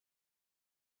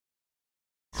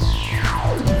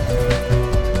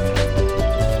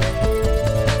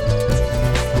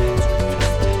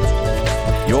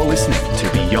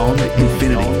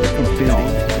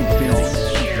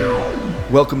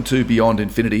Welcome to Beyond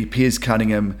Infinity. Piers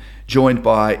Cunningham, joined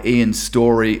by Ian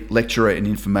Storey, lecturer in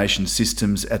information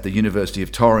systems at the University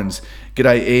of Torrens.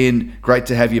 G'day Ian, great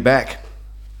to have you back.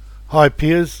 Hi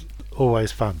Piers,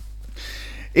 always fun.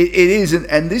 It is,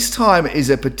 and this time is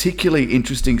a particularly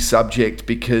interesting subject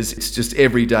because it's just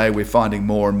every day we're finding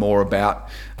more and more about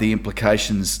the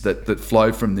implications that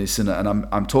flow from this, and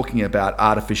I'm talking about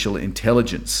artificial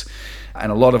intelligence. And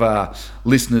a lot of our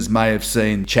listeners may have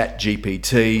seen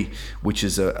ChatGPT, which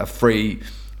is a free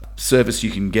service you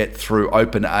can get through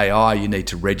OpenAI. You need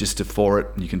to register for it.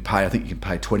 You can pay, I think you can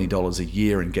pay $20 a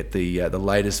year and get the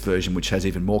latest version, which has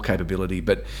even more capability.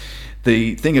 But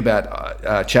the thing about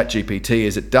ChatGPT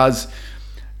is it does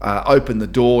open the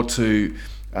door to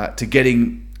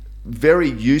getting very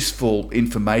useful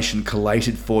information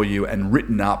collated for you and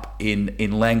written up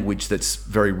in language that's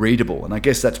very readable. And I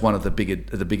guess that's one of the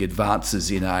big advances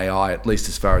in AI, at least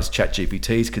as far as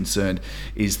ChatGPT is concerned,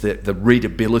 is that the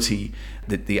readability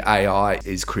that the AI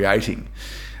is creating.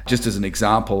 Just as an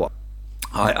example,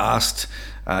 I asked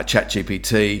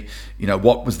ChatGPT,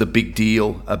 what was the big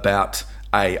deal about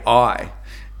AI?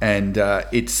 And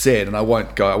it said, and I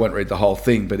won't read the whole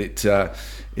thing, but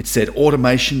it said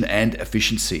automation and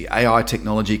efficiency. AI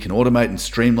technology can automate and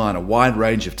streamline a wide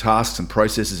range of tasks and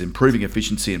processes, improving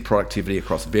efficiency and productivity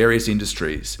across various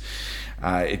industries.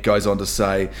 It goes on to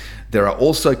say, there are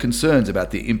also concerns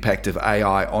about the impact of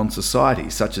AI on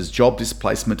society, such as job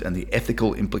displacement and the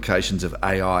ethical implications of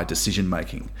AI decision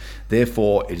making.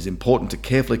 Therefore, it is important to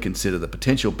carefully consider the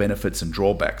potential benefits and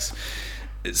drawbacks.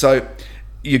 So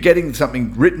you're getting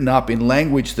something written up in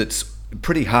language that's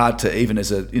pretty hard to, even as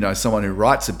someone who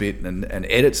writes a bit and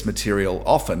edits material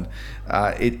often,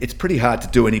 it's pretty hard to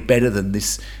do any better than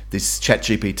this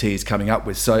ChatGPT is coming up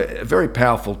with. So a very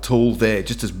powerful tool there,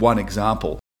 just as one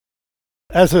example.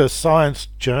 As a science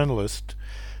journalist,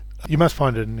 you must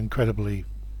find it an incredibly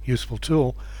useful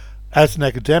tool. As an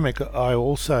academic, I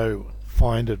also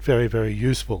find it very, very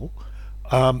useful.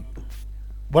 One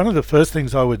of the first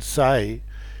things I would say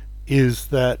is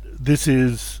that this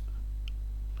is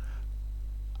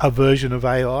a version of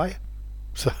AI.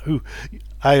 So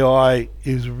AI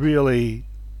is really,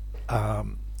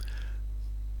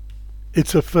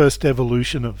 it's a first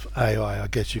evolution of AI, I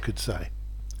guess you could say.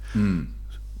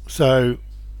 So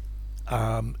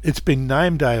it's been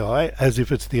named AI as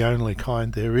if it's the only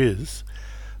kind there is.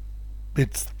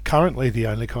 It's currently the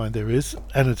only kind there is,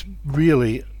 and it's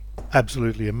really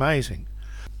absolutely amazing.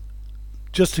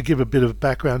 Just to give a bit of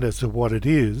background as to what it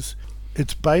is,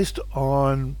 it's based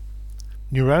on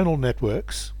neuronal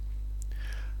networks,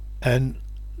 and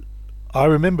I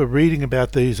remember reading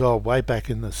about these way back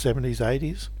in the 70s,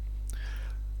 80s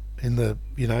in the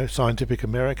Scientific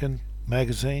American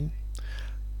magazine,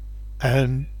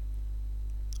 and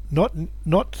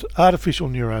not artificial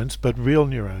neurons but real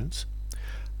neurons,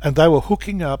 and they were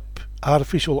hooking up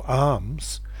artificial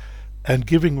arms and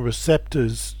giving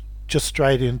receptors just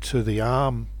straight into the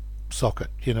arm socket,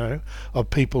 of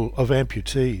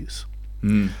amputees.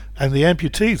 And the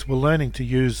amputees were learning to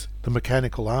use the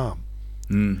mechanical arm.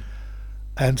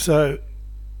 And so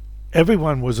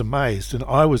everyone was amazed, and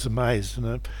I was amazed.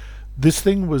 And this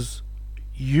thing was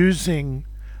using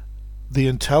the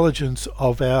intelligence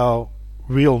of our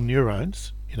real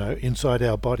neurons, inside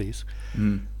our bodies.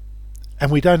 And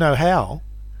we don't know how,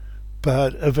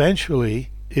 but eventually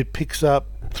it picks up,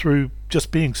 through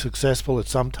just being successful at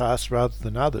some tasks rather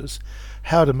than others,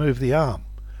 how to move the arm.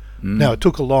 Now, it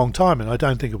took a long time, and I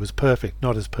don't think it was perfect,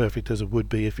 not as perfect as it would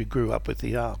be if you grew up with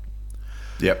the arm.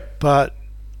 Yep. But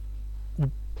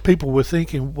people were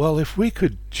thinking, well, if we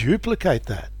could duplicate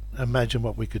that, imagine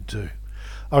what we could do.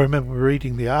 I remember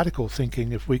reading the article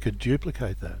thinking, if we could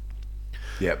duplicate that.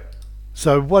 Yep.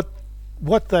 So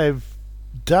what they've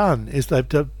done is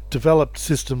they've developed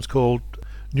systems called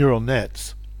neural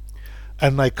nets,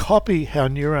 and they copy how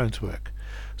neurons work.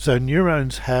 So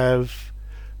neurons have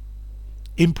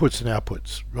inputs and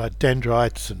outputs, right?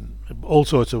 Dendrites and all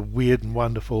sorts of weird and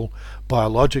wonderful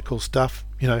biological stuff,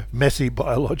 messy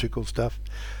biological stuff.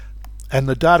 And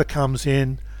the data comes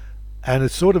in and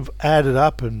it's sort of added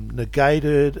up and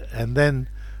negated, and then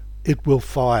it will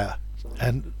fire.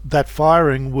 And that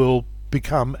firing will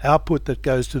become output that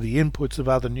goes to the inputs of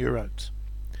other neurons.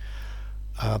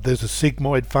 There's a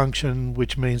sigmoid function,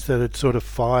 which means that it sort of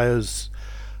fires.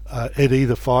 It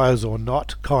either fires or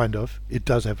not, kind of. It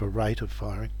does have a rate of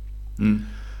firing.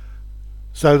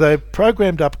 So they've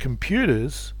programmed up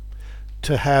computers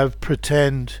to have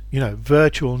pretend,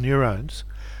 virtual neurons,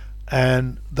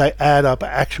 and they add up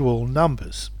actual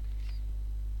numbers.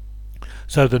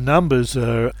 So the numbers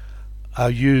are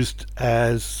used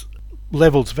as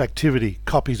levels of activity,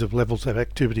 copies of levels of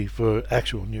activity for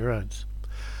actual neurons.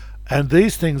 And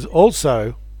these things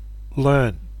also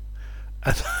learn.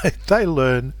 And they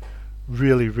learn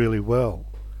really, really well.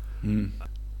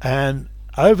 And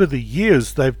over the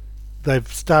years, they've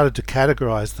started to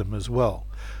categorize them as well.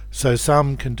 So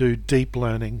some can do deep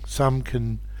learning, some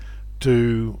can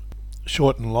do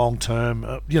short and long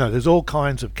term. There's all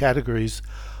kinds of categories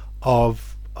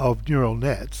of neural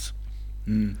nets,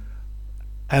 and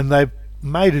they've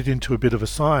made it into a bit of a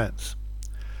science.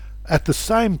 At the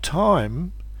same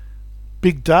time,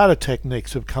 big data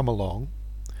techniques have come along,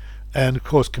 and of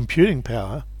course computing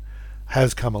power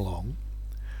has come along,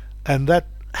 and that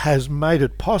has made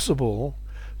it possible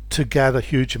to gather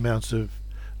huge amounts of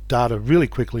data really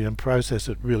quickly and process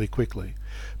it really quickly.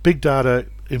 Big data,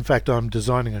 in fact, I'm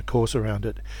designing a course around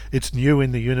it. It's new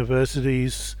in the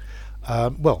universities,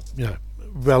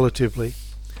 relatively.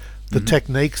 The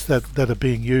techniques that are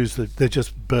being used, they're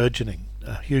just burgeoning,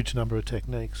 a huge number of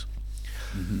techniques.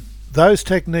 Those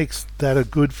techniques that are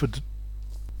good for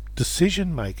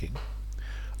decision making,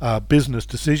 business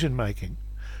decision making,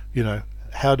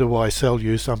 how do I sell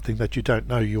you something that you don't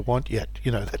know you want yet?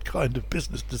 That kind of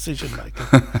business decision making,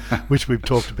 which we've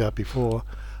talked about before,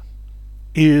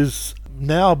 is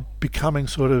now becoming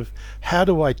sort of, how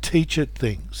do I teach it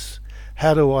things?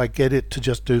 How do I get it to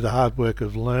just do the hard work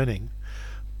of learning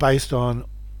based on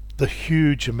the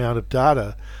huge amount of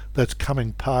data that's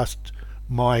coming past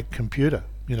my computer,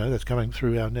 that's coming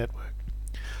through our network.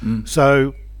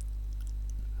 So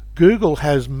Google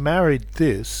has married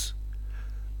this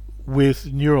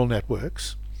with neural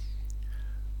networks,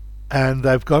 and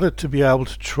they've got it to be able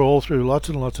to trawl through lots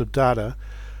and lots of data,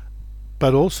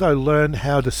 but also learn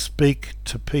how to speak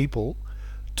to people,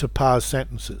 to parse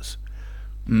sentences.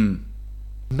 Noam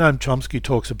Chomsky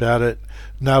talks about it.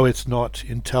 No, it's not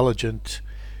intelligent,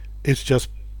 it's just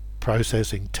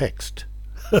processing text,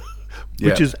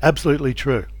 which is absolutely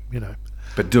true,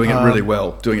 But doing it really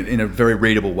well, doing it in a very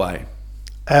readable way.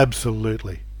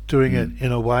 Absolutely. Doing it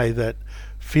in a way that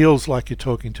feels like you're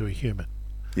talking to a human.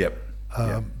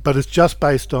 But it's just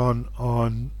based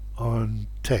on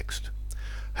text.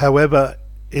 However,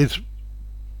 it's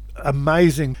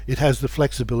amazing. It has the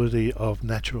flexibility of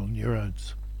natural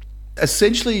neurons.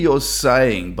 Essentially, you're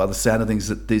saying, by the sound of things,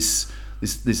 that this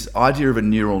idea of a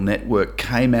neural network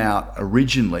came out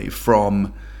originally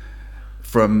from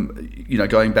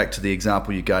going back to the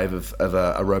example you gave of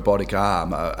a robotic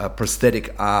arm, a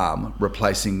prosthetic arm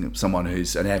replacing someone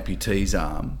who's an amputee's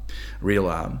arm, real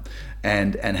arm,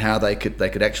 and how they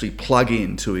could actually plug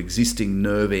into existing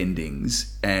nerve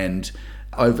endings, and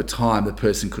over time the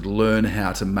person could learn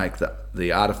how to make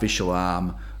the artificial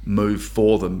arm move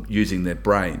for them using their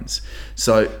brains.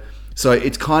 So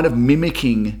it's kind of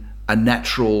mimicking a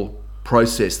natural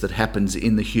process that happens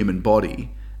in the human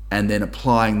body, and then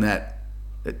applying that,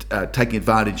 taking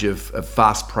advantage of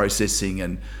fast processing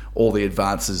and all the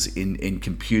advances in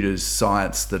computers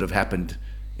science that have happened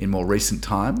in more recent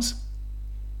times.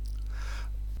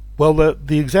 Well,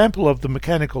 the example of the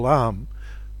mechanical arm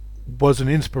was an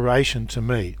inspiration to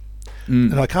me.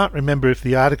 And I can't remember if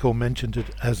the article mentioned it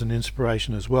as an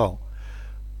inspiration as well.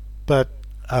 But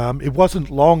it wasn't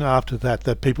long after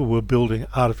that people were building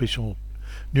artificial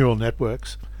neural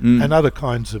networks and other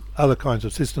kinds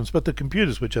of systems, but the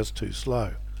computers were just too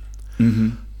slow.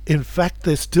 In fact,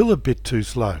 they're still a bit too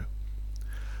slow.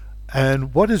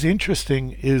 And what is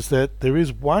interesting is that there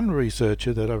is one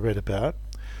researcher that I read about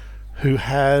who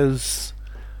has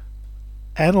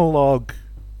analog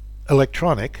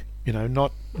electronic,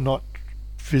 not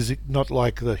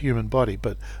like the human body,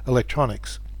 but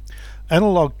electronics.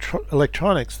 Analog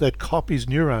electronics that copies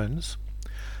neurons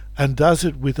and does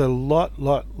it with a lot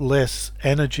less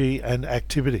energy and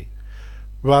activity.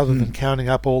 Rather than counting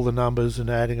up all the numbers and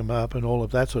adding them up and all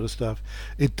of that sort of stuff,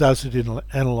 it does it in an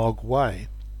analog way.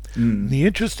 The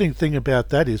interesting thing about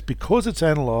that is, because it's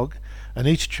analog and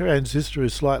each transistor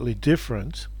is slightly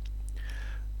different,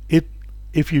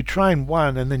 if you train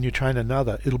one and then you train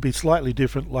another, it'll be slightly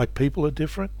different, like people are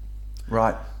different.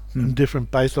 Right. And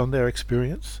different based on their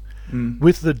experience.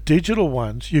 With the digital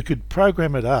ones, you could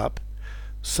program it up,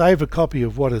 save a copy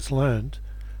of what it's learned,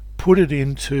 put it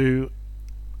into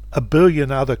a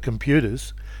billion other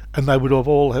computers, and they would have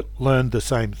all learned the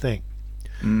same thing,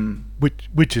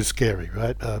 which is scary,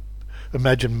 right?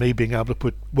 Imagine me being able to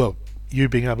put, you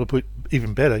being able to put,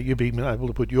 even better, you being able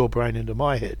to put your brain into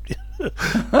my head.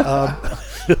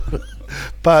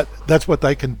 But that's what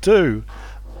they can do,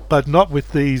 but not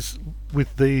with these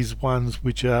ones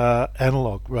which are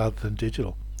analog rather than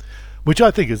digital, which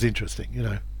I think is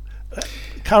interesting.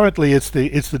 Currently, it's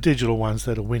the digital ones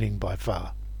that are winning by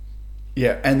far.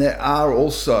 Yeah, and there are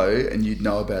also, and you'd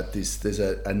know about this, there's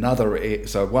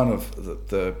so one of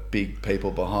the big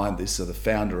people behind this, so the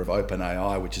founder of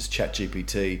OpenAI, which is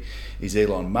ChatGPT, is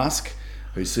Elon Musk,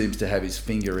 who seems to have his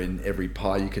finger in every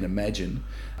pie you can imagine.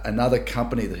 Another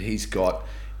company that he's got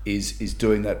is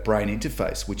doing that brain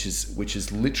interface, which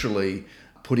is literally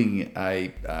putting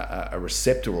a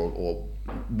receptor or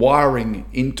wiring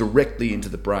in directly into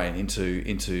the brain,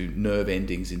 into nerve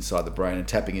endings inside the brain, and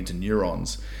tapping into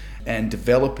neurons, and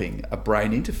developing a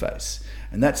brain interface.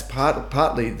 And that's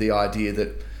partly the idea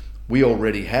that we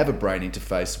already have a brain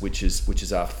interface, which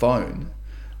is our phone,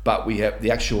 but we have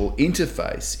the actual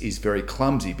interface is very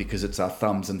clumsy because it's our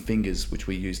thumbs and fingers which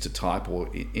we use to type or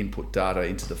input data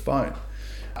into the phone.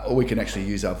 Or we can actually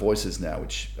use our voices now,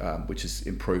 which has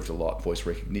improved a lot, voice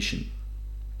recognition.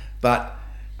 But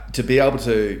to be able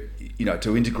to,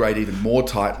 to integrate even more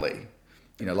tightly,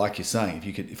 like you're saying,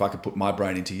 if I could put my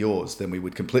brain into yours, then we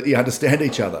would completely understand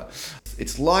each other.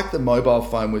 It's like the mobile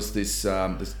phone was this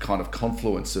kind of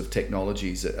confluence of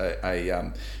technologies,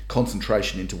 a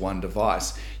concentration into one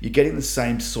device. You're getting the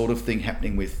same sort of thing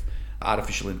happening with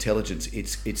artificial intelligence.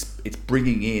 It's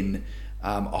bringing in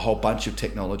a whole bunch of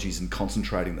technologies and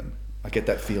concentrating them. I get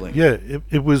that feeling. Yeah,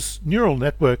 it was neural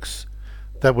networks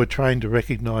that were trained to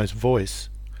recognize voice.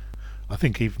 I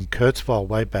think even Kurzweil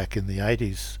way back in the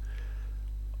 80s.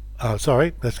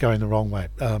 Sorry, that's going the wrong way.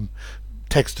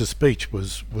 Text-to-speech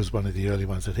was one of the early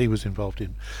ones that he was involved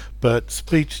in. But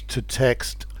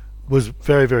speech-to-text was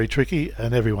very, very tricky,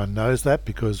 and everyone knows that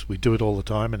because we do it all the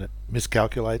time and it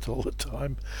miscalculates all the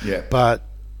time. Yeah. But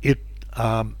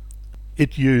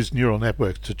it used neural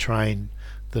networks to train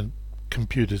the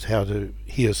computers how to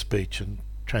hear speech and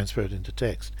transfer it into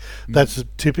text. That's a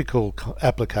typical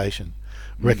application,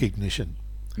 recognition.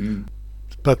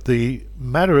 But the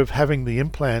matter of having the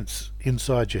implants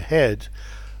inside your head,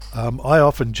 I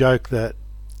often joke that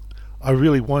I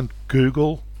really want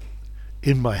Google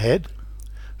in my head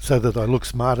so that I look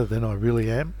smarter than I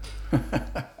really am.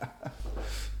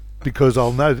 Because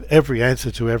I'll know every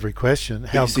answer to every question.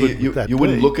 How good would that be? You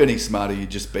wouldn't look any smarter. You'd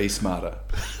just be smarter.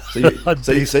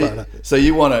 Smarter. So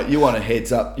you want a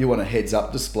heads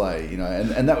up display,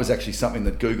 and that was actually something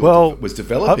that Google was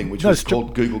developing, which was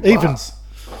called Google Glass.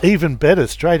 Even better,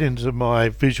 straight into my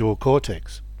visual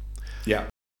cortex. Yeah.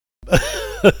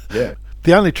 Yeah.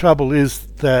 The only trouble is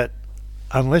that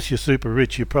unless you're super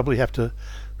rich, you probably have to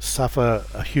suffer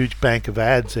a huge bank of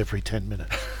ads every 10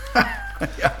 minutes.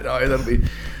 Yeah, no, that'll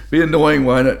be annoying,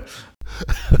 won't it?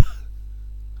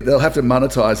 They'll have to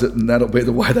monetize it, and that'll be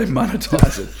the way they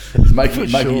monetize it. It's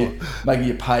making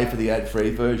you pay for the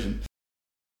ad-free version.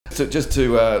 So just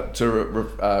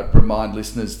to remind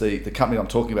listeners, the company I'm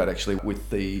talking about actually with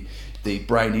the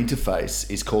brain interface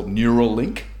is called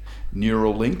Neuralink,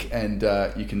 and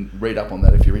you can read up on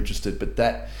that if you're interested. But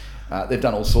that they've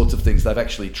done all sorts of things. They've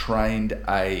actually trained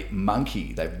a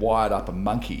monkey. They've wired up a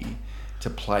monkey to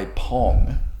play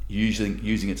Pong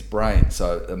using its brain.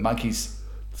 So the monkey's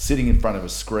sitting in front of a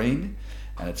screen,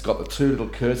 and it's got the two little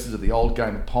cursors of the old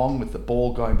game of Pong with the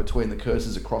ball going between the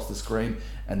cursors across the screen,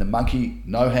 and the monkey,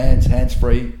 no hands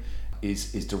free,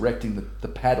 is directing the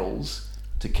paddles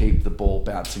to keep the ball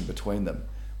bouncing between them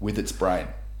with its brain.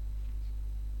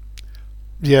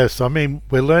 Yes, I mean,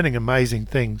 we're learning amazing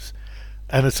things,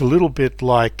 and it's a little bit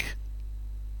like,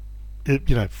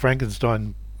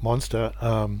 Frankenstein monster,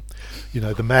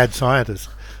 the mad scientist.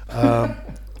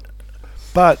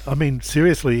 But, I mean,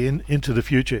 seriously, into the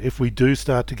future, if we do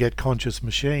start to get conscious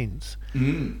machines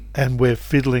and we're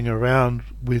fiddling around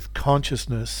with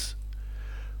consciousness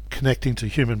connecting to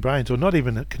human brains, or not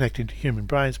even connecting to human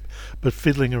brains, but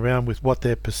fiddling around with what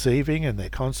they're perceiving and their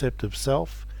concept of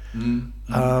self,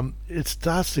 it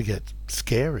starts to get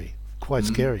scary, quite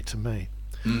scary to me.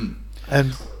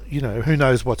 And, who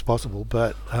knows what's possible,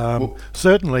 but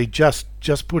certainly just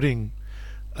putting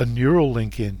a neural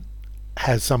link in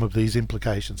has some of these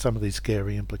implications, some of these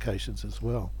scary implications as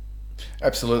well.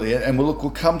 Absolutely, and we'll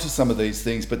come to some of these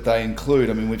things, but they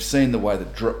include, we've seen the way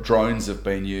that drones have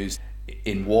been used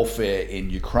in warfare in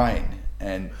Ukraine,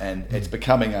 and it's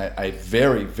becoming a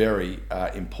very, very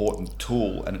important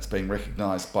tool, and it's being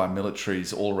recognised by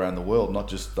militaries all around the world, not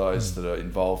just those that are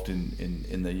involved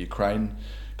in the Ukraine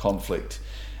conflict,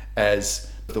 as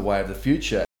the way of the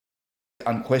future.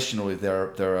 Unquestionably,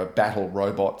 there are battle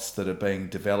robots that are being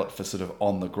developed for sort of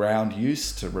on-the-ground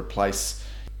use to replace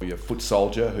your foot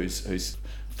soldier who's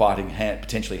fighting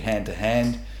potentially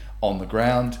hand-to-hand on the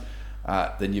ground.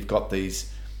 Then you've got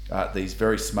these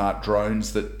very smart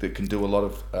drones that can do a lot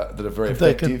of that are very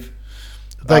effective.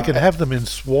 They can have them in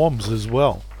swarms as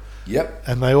well. Yep.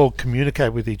 and they all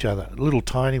communicate with each other, little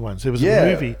tiny ones. There was Yeah.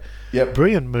 a movie, Yep.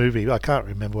 brilliant movie, I can't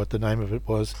remember what the name of it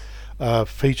was,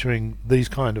 featuring these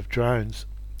kind of drones.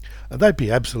 And they'd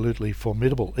be absolutely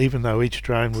formidable, even though each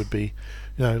drone would be,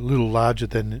 a little larger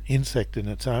than an insect in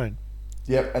its own.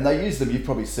 Yep. And they use them. You've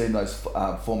probably seen those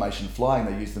formation flying.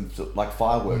 They use them like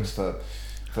fireworks for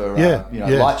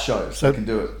light shows. So they can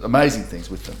do amazing things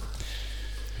with them.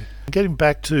 Getting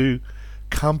back to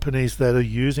companies that are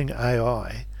using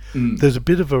AI, there's a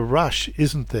bit of a rush,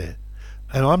 isn't there?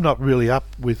 And I'm not really up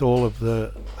with all of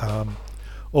the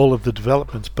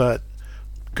developments, but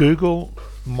Google,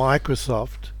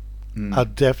 Microsoft are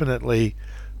definitely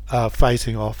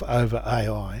facing off over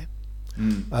AI.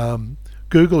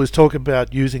 Google is talking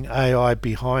about using AI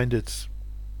behind its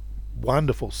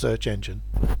wonderful search engine,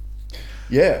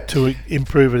 to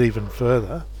improve it even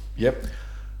further. Yep.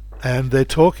 And they're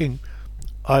talking,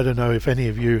 I don't know if any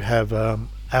of you have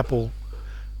Apple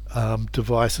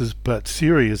devices, but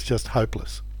Siri is just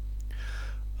hopeless.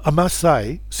 I must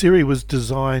say, Siri was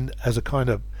designed as a kind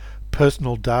of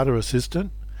personal data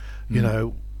assistant.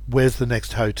 Where's the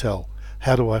next hotel?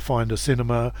 How do I find a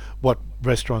cinema? What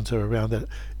restaurants are around that?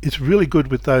 It's really good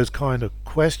with those kind of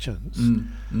questions,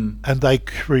 and they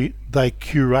curate,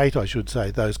 I should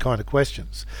say, those kind of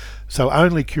questions. So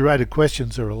only curated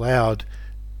questions are allowed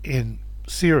in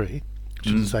Siri.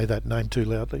 Shouldn't say that name too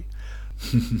loudly,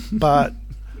 but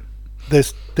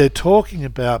they're talking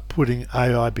about putting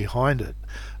AI behind it,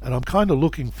 and I'm kind of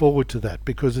looking forward to that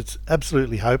because it's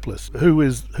absolutely hopeless. Who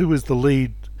is the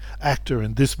lead actor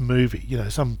in this movie?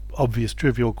 Some obvious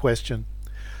trivial question,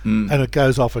 and it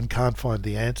goes off and can't find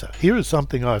the answer. Here is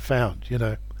something I found.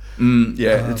 It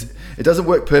doesn't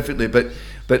work perfectly,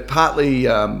 but partly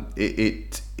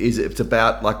it's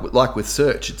about like with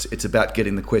search. It's about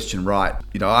getting the question right.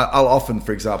 I'll often,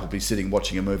 for example, be sitting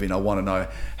watching a movie and I want to know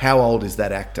how old is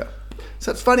that actor.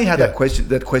 So it's funny how that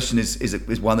question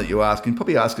is one that you ask, and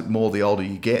probably ask it more the older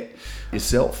you get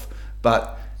yourself.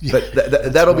 But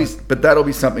that'll be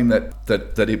something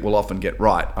that it will often get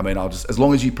right. I mean, as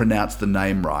long as you pronounce the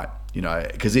name right,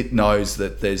 because it knows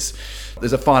that there's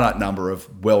a finite number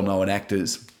of well-known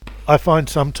actors. I find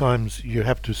sometimes you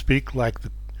have to speak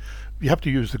you have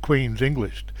to use the Queen's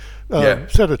English.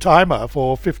 Set a timer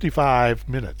for 55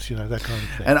 minutes, that kind of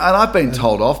thing. And I've been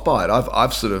told off by it.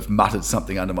 I've sort of muttered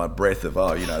something under my breath of,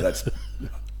 that's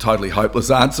totally hopeless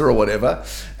answer or whatever,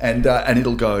 and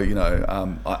it'll go,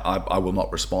 I will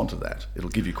not respond to that. It'll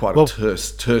give you quite a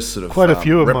terse sort of quite a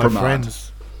few of reprimand. My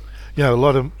friends, a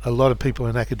lot of people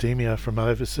in academia from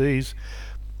overseas,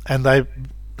 and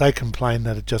they complain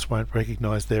that it just won't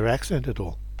recognise their accent at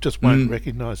all. Just won't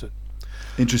recognise it.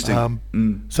 Interesting.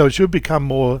 So it should become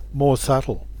more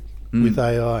subtle with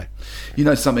AI.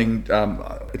 Something,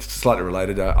 it's slightly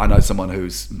related. I know someone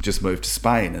who's just moved to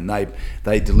Spain, and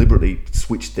they deliberately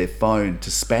switched their phone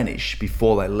to Spanish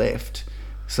before they left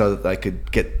so that they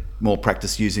could get more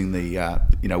practice using the,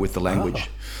 with the language.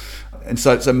 And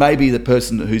so maybe the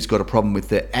person who's got a problem with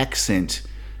their accent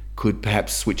could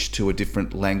perhaps switch to a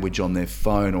different language on their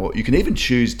phone, or you can even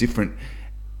choose different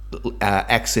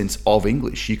accents of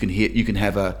English. You can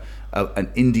have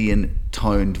an Indian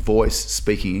toned voice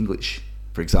speaking English,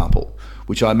 for example,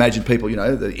 which I imagine people,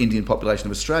 the Indian population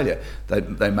of Australia,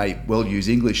 they may well use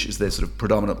English as their sort of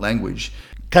predominant language.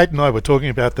 Kate and I were talking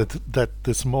about that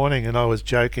this morning, and I was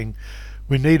joking.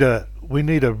 We need a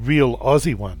real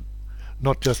Aussie one,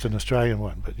 not just an Australian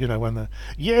one, but when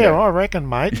I reckon,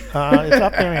 mate, it's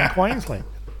up there in Queensland.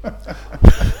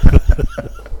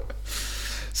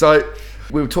 So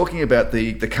we were talking about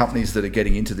the companies that are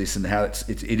getting into this and how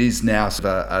it is now sort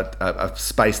of a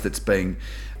space that's being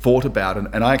thought about.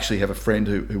 And I actually have a friend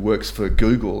who works for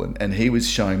Google, and he was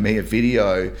showing me a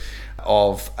video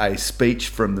of a speech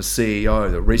from the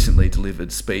CEO, the recently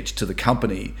delivered speech to the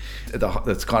company.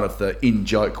 That's kind of the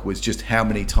in-joke was just how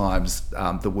many times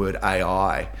the word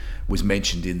AI was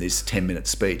mentioned in this 10-minute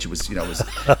speech. It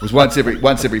was once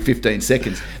every 15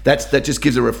 seconds. That just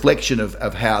gives a reflection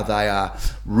of how they are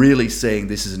really seeing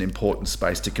this as an important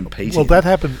space to compete in. Well, that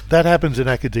happens in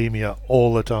academia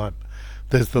all the time.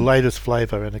 There's the latest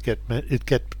flavour, and it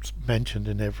gets mentioned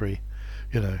in every,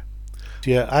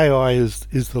 Yeah, AI is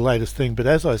the latest thing, but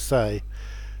as I say,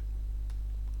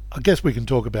 I guess we can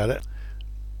talk about it.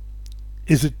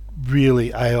 Is it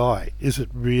really AI? Is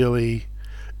it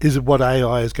what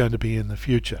AI is going to be in the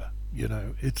future?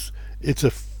 It's a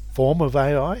form of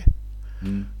AI.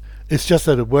 It's just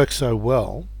that it works so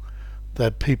well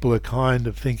that people are kind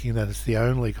of thinking that it's the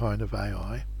only kind of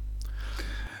AI.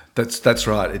 That's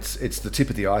right. It's the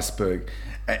tip of the iceberg,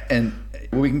 and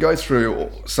Well, we can go through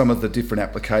some of the different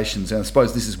applications, and I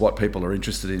suppose this is what people are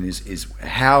interested in: is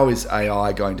how is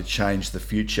AI going to change the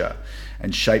future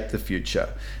and shape the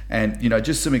future? And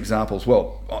just some examples.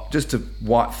 Well, just to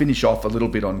finish off a little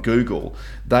bit on Google,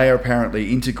 they are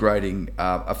apparently integrating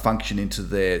a function into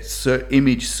their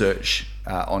image search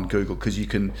on Google, because you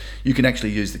can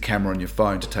actually use the camera on your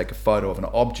phone to take a photo of an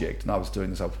object. And I was doing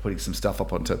this, I was putting some stuff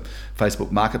up onto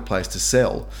Facebook Marketplace to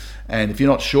sell. And if you're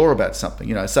not sure about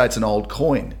something, say it's an old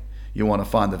coin, you want to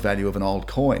find the value of an old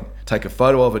coin, take a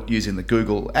photo of it using the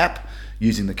Google app,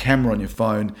 using the camera on your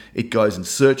phone, it goes and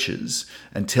searches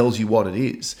and tells you what it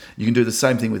is. You can do the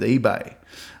same thing with eBay.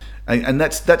 And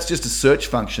that's just a search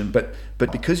function, but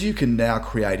because you can now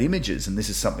create images, and this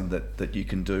is something that you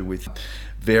can do with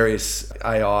various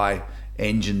AI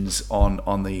engines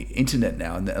on the internet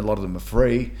now, and a lot of them are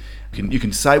free. You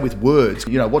can say with words,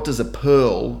 what does a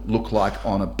pearl look like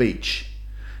on a beach?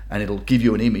 And it'll give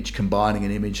you an image, combining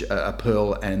an image, a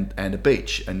pearl and a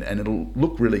beach, and it'll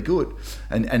look really good.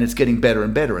 And it's getting better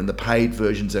and better, and the paid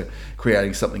versions are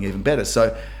creating something even better.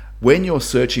 So when you're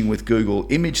searching with Google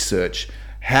image search,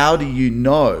 how do you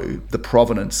know the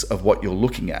provenance of what you're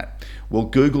looking at? Well,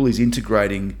 Google is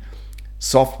integrating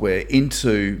software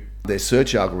into their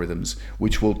search algorithms,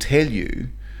 which will tell you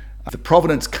if the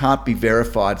provenance can't be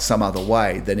verified some other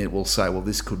way, then it will say, well,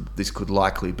 this could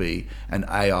likely be an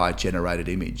AI generated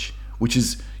image, which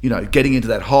is, getting into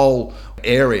that whole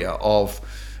area of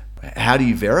how do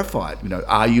you verify it?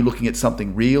 Are you looking at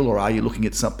something real, or are you looking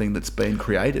at something that's been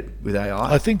created with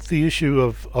AI? I think the issue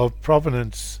of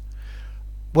provenance,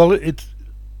 well,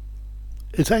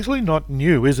 it's actually not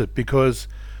new, is it? Because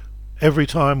every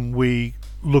time we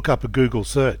look up a Google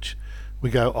search, we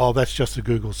go, oh, that's just a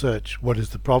Google search. What is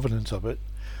the provenance of it?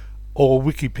 Or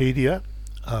Wikipedia.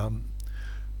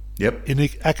 Yep. In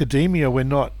academia, we're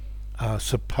not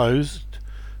supposed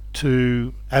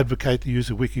to advocate the use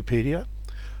of Wikipedia.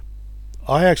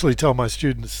 I actually tell my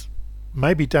students,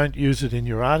 maybe don't use it in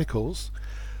your articles,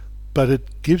 but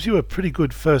it gives you a pretty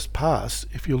good first pass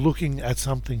if you're looking at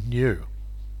something new.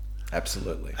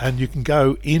 Absolutely. And you can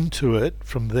go into it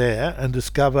from there and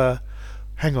discover,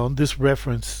 hang on, this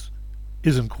reference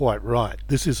isn't quite right.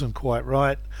 This isn't quite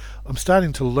right. I'm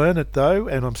starting to learn it though,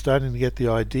 and I'm starting to get the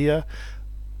idea.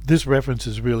 This reference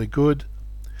is really good.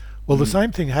 Well, the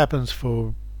same thing happens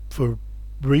for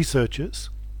researchers.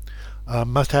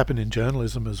 Must happen in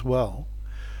journalism as well,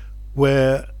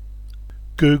 where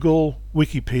Google,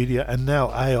 Wikipedia, and now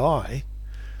AI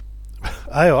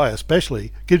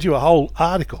especially, gives you a whole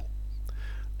article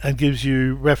and gives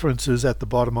you references at the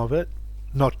bottom of it,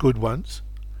 not good ones.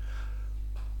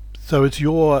 So it's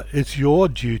your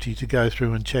duty to go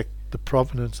through and check the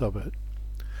provenance of it.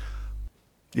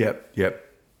 Yep.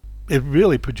 It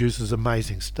really produces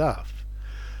amazing stuff.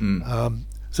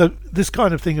 So this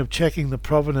kind of thing of checking the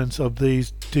provenance of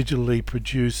these digitally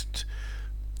produced,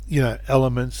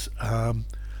 elements,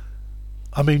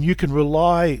 you can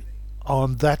rely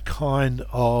on that kind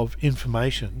of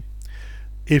information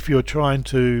if you're trying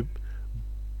to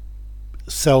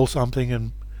sell something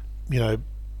and,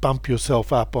 bump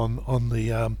yourself up on the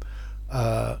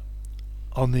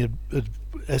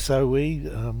SOE,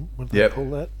 what do they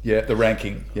call that? Yeah, the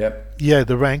ranking. Yep. Yeah,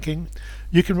 the ranking.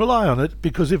 You can rely on it,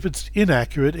 because if it's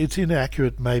inaccurate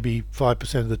maybe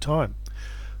 5% of the time.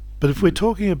 But if we're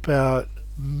talking about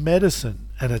medicine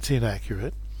and it's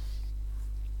inaccurate,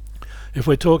 if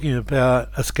we're talking about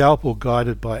a scalpel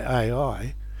guided by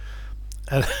AI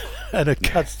and it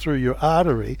cuts through your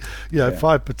artery,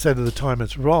 5% of the time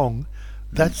it's wrong,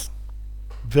 that's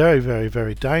very, very,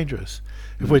 very dangerous.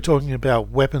 If we're talking about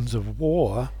weapons of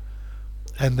war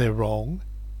and they're wrong,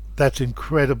 that's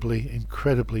incredibly,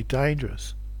 incredibly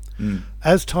dangerous.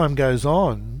 As time goes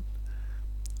on,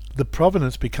 the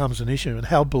provenance becomes an issue, and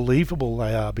how believable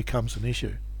they are becomes an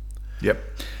issue. Yep.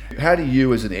 How do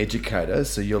you, as an educator,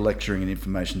 so you're lecturing in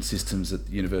information systems at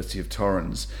the University of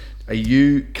Torrens, are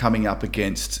you coming up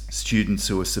against students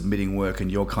who are submitting work and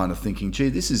you're kind of thinking, gee,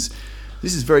 this is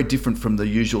very different from the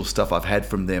usual stuff I've had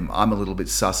from them. I'm a little bit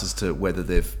sus as to whether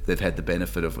they've had the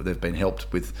benefit of, they've been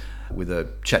helped with a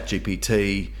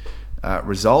ChatGPT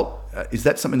result. Is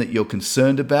that something that you're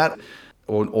concerned about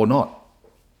or not?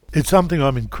 It's something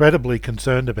I'm incredibly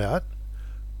concerned about.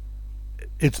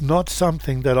 It's not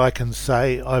something that I can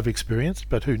say I've experienced,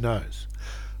 but who knows?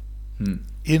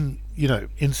 In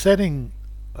setting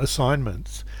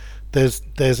assignments,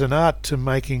 there's an art to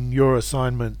making your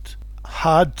assignment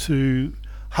hard to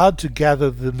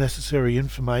gather the necessary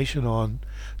information on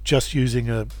just using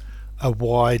a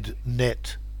wide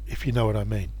net, if you know what I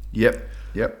mean. Yep.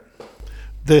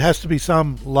 There has to be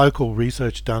some local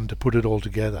research done to put it all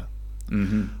together.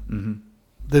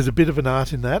 there's a bit of an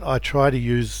art in that. I try to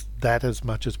use that as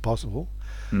much as possible.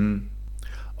 Mm.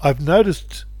 I've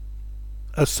noticed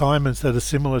assignments that are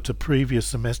similar to previous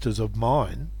semesters of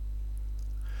mine,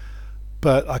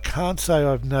 but I can't say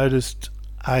I've noticed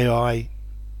AI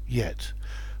yet.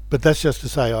 But that's just to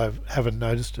say I haven't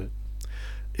noticed it.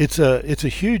 It's a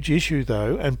huge issue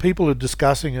though, and people are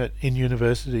discussing it in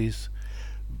universities.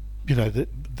 You know,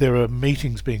 there are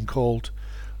meetings being called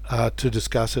to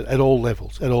discuss it at all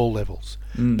levels. At all levels,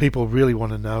 people really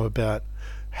want to know about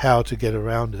how to get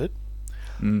around it.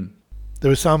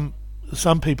 There are some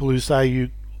people who say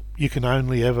you can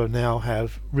only ever now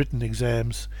have written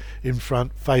exams in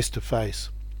front, face to face.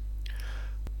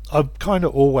 I've kind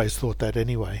of always thought that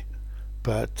anyway,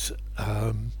 but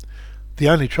the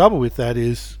only trouble with that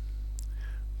is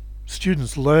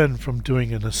students learn from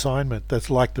doing an assignment that's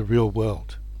like the real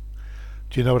world.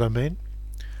 Do you know what I mean?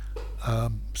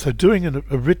 So doing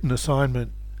a written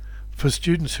assignment for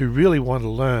students who really want to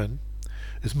learn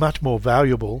is much more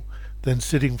valuable than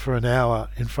sitting for an hour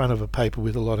in front of a paper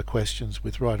with a lot of questions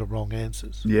with right or wrong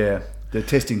answers. Yeah, they're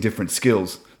testing different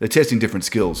skills.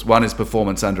 One is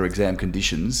performance under exam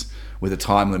conditions with a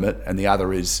time limit, and the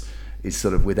other is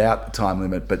sort of without the time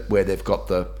limit, but where they've got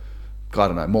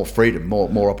more freedom,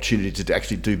 more opportunity to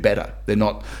actually do better. They're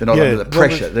not under the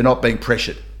pressure. They're not being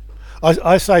pressured.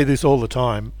 I say this all the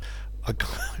time. I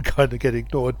kind of get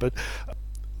ignored, but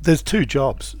there's two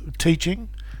jobs: teaching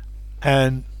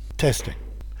and testing,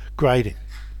 grading.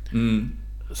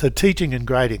 So teaching and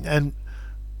grading, and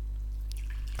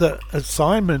the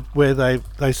assignment where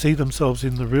they see themselves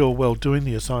in the real world doing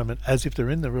the assignment as if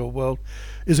they're in the real world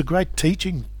is a great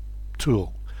teaching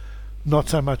tool, not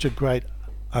so much a great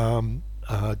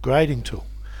grading tool.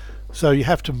 So you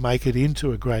have to make it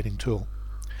into a grading tool,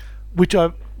 which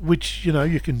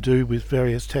you can do with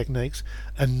various techniques.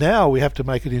 And now we have to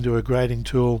make it into a grading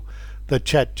tool that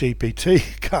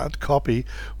ChatGPT can't copy.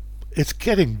 It's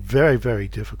getting very, very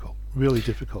difficult, really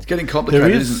difficult. It's getting complicated.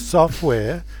 There is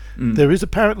software. There is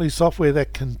apparently software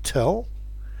that can tell.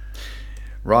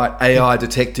 Right, AI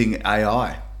detecting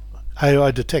AI.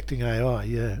 AI detecting AI,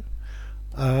 yeah.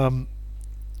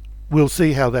 We'll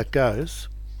see how that goes.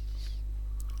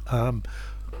 That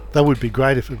would be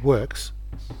great if it works.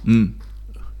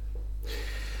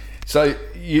 So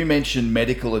you mentioned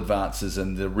medical advances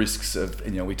and the risks of,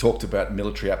 we talked about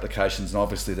military applications, and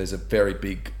obviously there's a very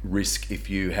big risk if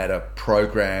you had a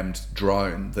programmed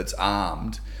drone that's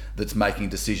armed, that's making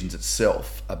decisions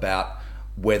itself about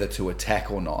whether to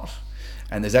attack or not.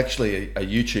 And there's actually a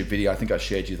YouTube video, I think I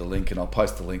shared you the link, and I'll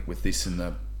post the link with this in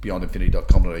the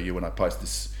beyondinfinity.com.au when I post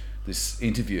this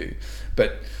interview.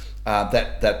 But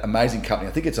that amazing company,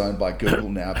 I think it's owned by Google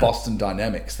now, Boston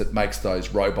Dynamics, that makes those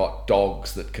robot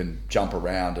dogs that can jump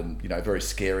around and very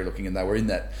scary looking. And they were in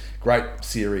that great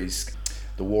series,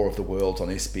 The War of the Worlds, on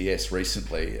SBS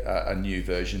recently, a new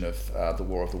version of The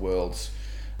War of the Worlds.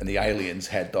 And the aliens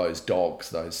had those dogs,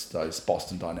 those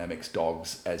Boston Dynamics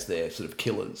dogs, as their sort of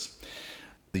killers.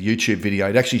 The YouTube video,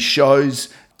 it actually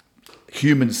shows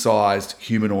human-sized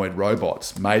humanoid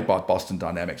robots made by Boston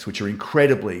Dynamics, which are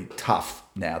incredibly tough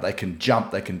now. They can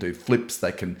jump, they can do flips,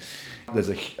 there's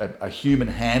a human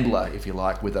handler, if you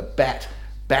like, with a bat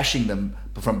bashing them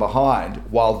from behind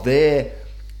while they're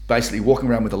basically walking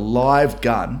around with a live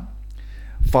gun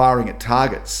firing at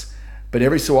targets. But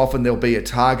every so often there'll be a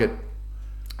target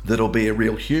that'll be a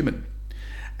real human.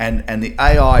 And the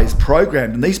AI is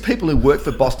programmed, and these people who work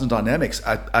for Boston Dynamics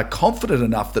are confident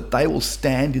enough that they will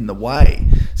stand in the way.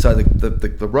 So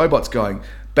the robot's going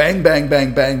bang, bang,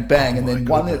 bang, bang, bang, and then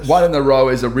one in the row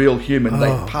is a real human.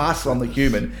 They pass on the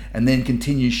human and then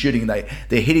continue shooting. They're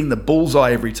hitting the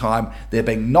bullseye every time. They're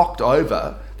being knocked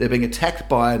over. They're being attacked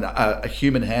by a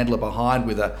human handler behind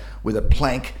with a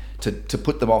plank to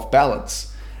put them off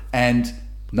balance, and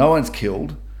no one's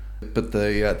killed. But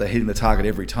they're hitting the target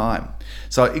every time.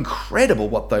 So incredible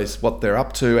what they're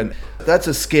up to, and that's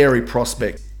a scary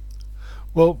prospect.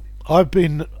 Well, I've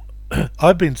been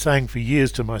saying for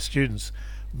years to my students,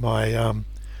 my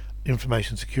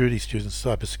information security students,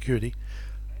 cybersecurity,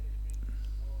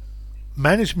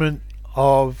 management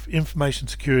of information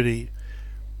security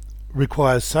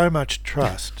requires so much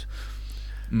trust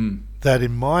that,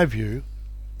 in my view,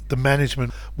 the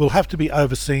management will have to be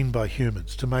overseen by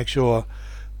humans to make sure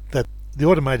that the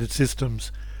automated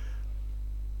systems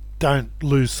don't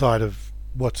lose sight of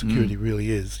what security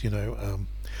really is,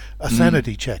 a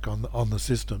sanity check on the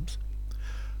systems.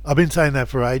 I've been saying that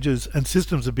for ages, and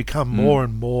systems have become more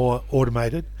and more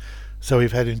automated. So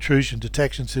we've had intrusion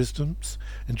detection systems,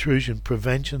 intrusion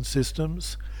prevention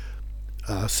systems,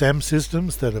 SAM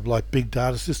systems that are like big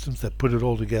data systems that put it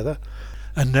all together.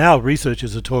 And now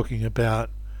researchers are talking about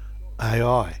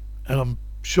AI, and I'm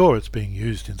sure it's being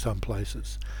used in some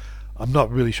places. I'm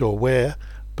not really sure where,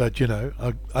 but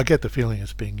I get the feeling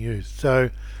it's being used. So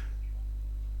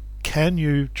can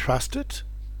you trust it?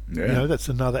 Yeah. That's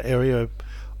another area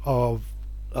of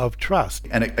trust.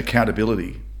 And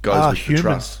accountability goes with the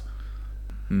trust.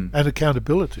 And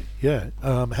accountability, yeah.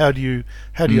 How do you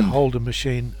hold a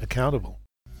machine accountable?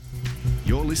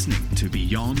 You're listening to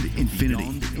Beyond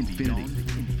Infinity.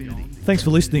 Thanks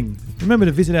for listening. Remember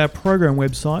to visit our program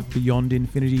website,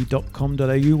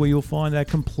 beyondinfinity.com.au, where you'll find our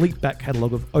complete back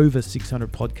catalogue of over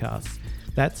 600 podcasts.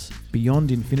 That's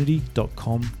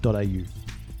beyondinfinity.com.au.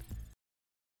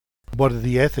 What are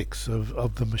the ethics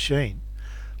of the machine?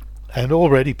 And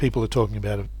already people are talking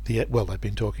about they've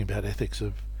been talking about ethics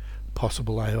of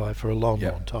possible AI for a long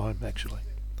time, actually.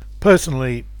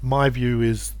 Personally, my view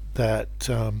is that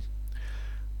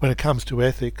when it comes to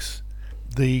ethics,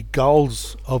 the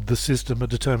goals of the system are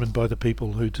determined by the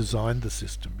people who designed the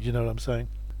system. You know what I'm saying?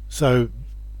 So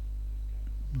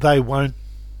they won't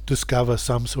discover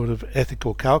some sort of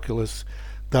ethical calculus.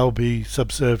 They'll be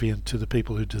subservient to the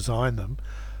people who design them,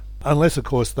 unless, of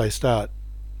course, they start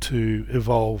to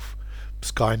evolve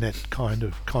Skynet kind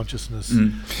of consciousness,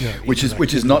 which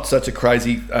is not such a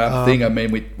crazy thing. I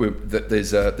mean,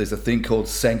 there's a thing called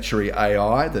Sanctuary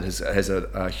AI that has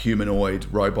a humanoid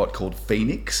robot called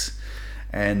Phoenix,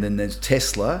 and then there's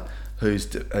Tesla, who's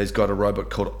got a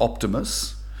robot called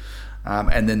Optimus,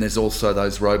 and then there's also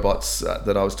those robots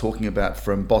that I was talking about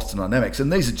from Boston Dynamics,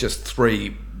 and these are just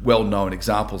three well-known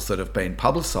examples that have been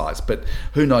publicised. But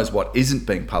who knows what isn't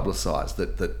being publicised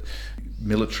that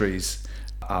militaries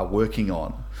are working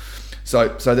on. So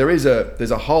there's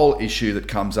a whole issue that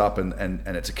comes up, and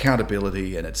it's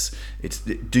accountability, and it's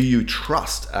do you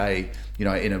trust in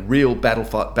a real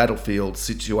battlefield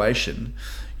situation,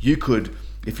 you could,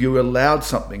 if you allowed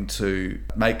something to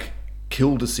make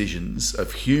kill decisions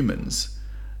of humans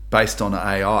based on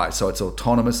AI, so it's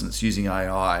autonomous and it's using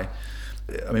AI.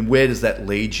 I mean, where does that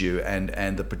lead you?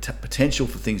 And the potential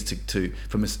for things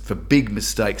for big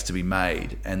mistakes to be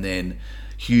made, and then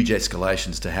huge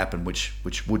escalations to happen, which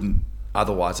wouldn't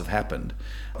otherwise have happened.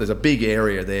 There's a big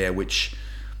area there, which,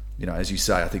 as you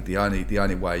say, I think the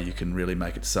only way you can really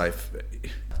make it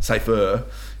safer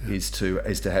is to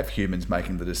have humans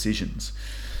making the decisions.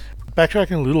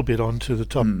 Backtracking a little bit onto the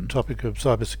topic of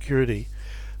cybersecurity,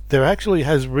 there actually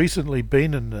has recently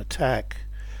been an attack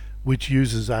which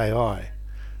uses AI,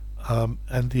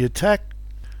 and the attack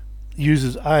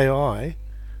uses AI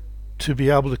to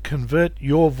be able to convert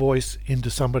your voice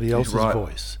into somebody else's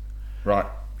voice. Right.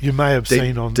 You may have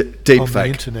seen on the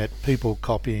internet people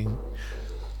copying,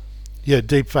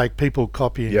 deepfake people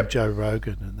copying Joe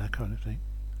Rogan and that kind of thing.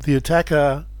 The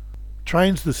attacker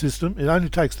trains the system, it only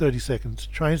takes 30 seconds,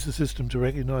 trains the system to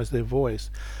recognise their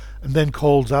voice, and then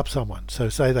calls up someone. So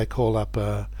say they call up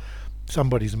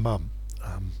somebody's mum,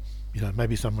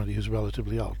 maybe somebody who's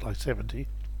relatively old, like 70.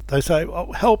 They say,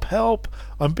 "Oh, help,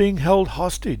 I'm being held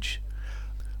hostage.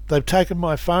 They've taken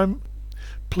my phone.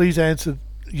 Please answer,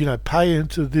 pay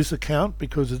into this account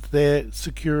because it's their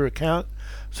secure account,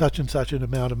 such and such an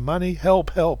amount of money.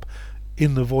 Help,"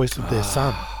 in the voice of their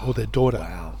son or their daughter.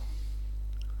 Wow.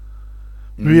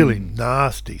 Really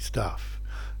nasty stuff.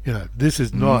 This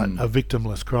is not a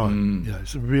victimless crime.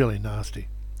 It's really nasty.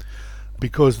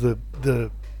 Because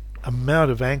the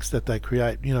amount of angst that they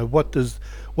create, what does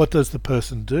the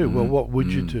person do? Well, what would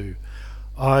you do?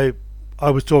 I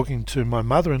was talking to my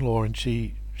mother-in-law, and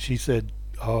she said,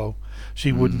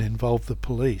 she wouldn't involve the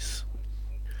police.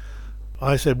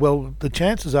 I said, well, the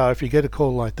chances are, if you get a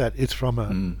call like that, it's from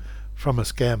a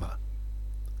scammer.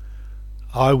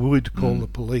 I would call the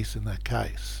police in that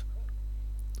case.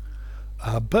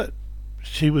 But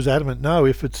she was adamant, no,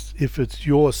 if it's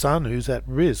your son who's at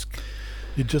risk,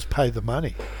 you just pay the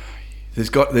money. There's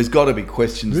got to be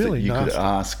questions really that you nasty. could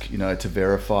ask, to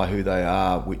verify who they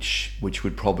are, which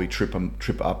would probably trip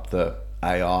up the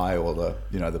AI or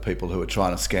the people who are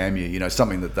trying to scam you.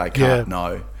 Something that they can't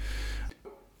know.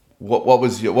 What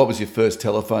was your first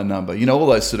telephone number? All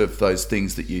those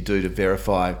things that you do to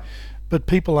verify. But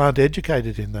people aren't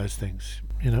educated in those things.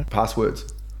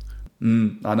 Passwords.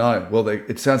 I know. Well,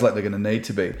 it sounds like they're going to need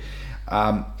to be.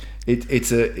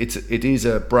 It is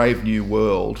a brave new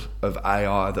world of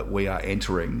AI that we are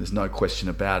entering. There's no question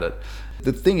about it.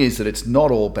 The thing is that it's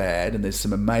not all bad, and there's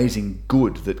some amazing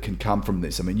good that can come from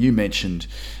this. I mean, you mentioned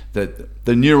that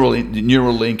the neural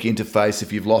link interface.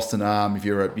 If you've lost an arm, if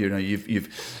you're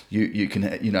you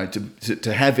can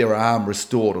to have your arm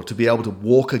restored, or to be able to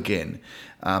walk again,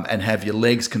 and have your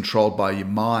legs controlled by your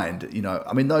mind.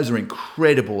 I mean, those are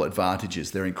incredible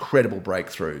advantages. They're incredible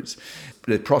breakthroughs.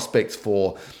 The prospects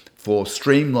for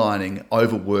streamlining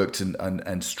overworked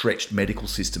and stretched medical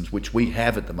systems, which we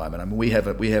have at the moment. I mean, we have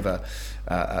a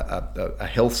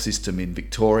health system in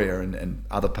Victoria and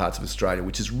other parts of Australia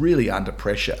which is really under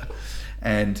pressure,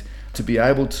 and to be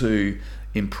able to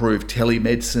improve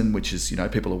telemedicine, which is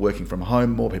people are working from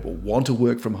home more, people want to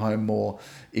work from home more.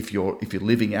 If you're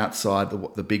living outside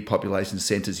the big population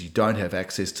centres, you don't have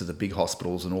access to the big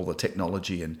hospitals and all the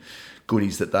technology and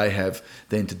goodies that they have.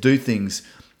 Then to do things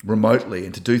remotely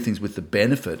and to do things with the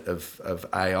benefit of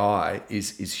AI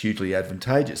is hugely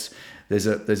advantageous. There's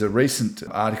a recent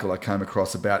article I came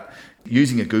across about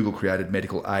using a Google-created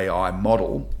medical AI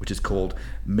model, which is called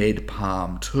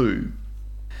MedPalm-2.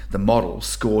 The model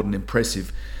scored an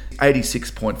impressive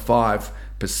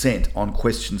 86.5% on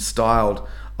questions styled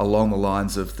along the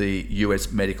lines of the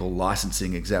US medical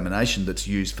licensing examination that's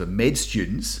used for med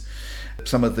students.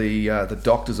 Some of the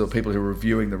doctors or people who were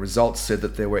reviewing the results said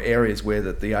that there were areas where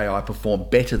that the AI performed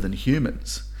better than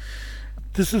humans.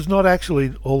 This is not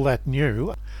actually all that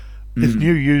new. It's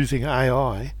new using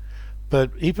AI,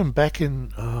 but even back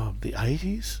in the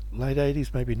 80s, late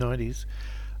 80s, maybe 90s,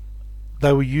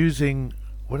 they were using,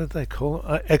 what did they call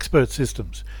it? Expert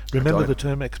systems. Remember the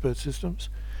term expert systems?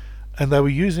 And they were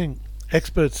using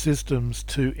expert systems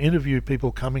to interview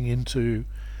people coming into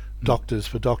doctors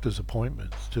for doctors'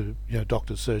 appointments, to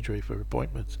doctor's surgery for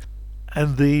appointments.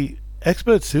 And the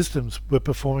expert systems were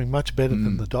performing much better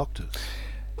than the doctors.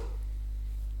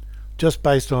 Just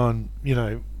based on,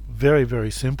 very, very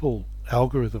simple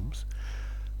algorithms.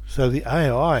 So the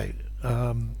AI,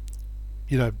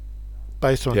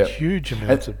 based on huge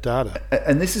amounts of data.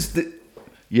 And this is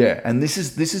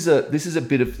a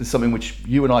bit of something which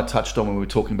you and I touched on when we were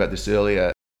talking about this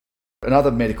earlier.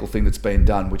 Another medical thing that's been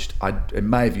done, which it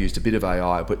may have used a bit of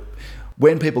AI, but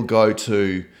when people go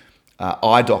to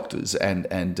eye doctors and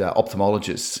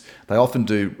ophthalmologists, they often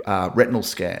do retinal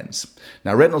scans.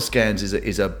 Now, retinal scans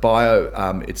is a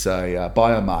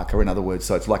biomarker, in other words,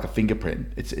 so it's like a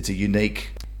fingerprint. It's a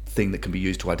unique thing that can be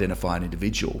used to identify an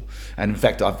individual. And in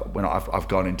fact, I've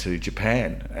gone into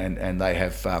Japan and they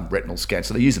have retinal scans.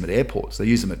 So they use them at airports. They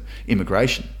use them at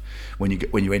immigration when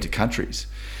you enter countries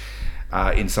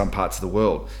in some parts of the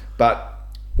world. But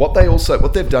what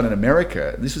they've done in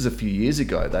America, this was a few years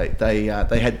ago, they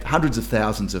had hundreds of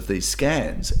thousands of these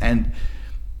scans, and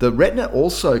the retina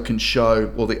also can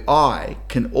show, or the eye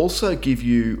can also give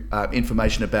you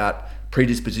information about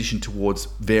predisposition towards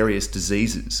various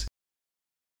diseases.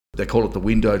 They call it the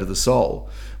window to the soul,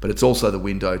 but it's also the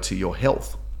window to your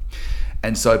health.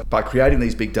 And so by creating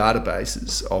these big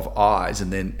databases of eyes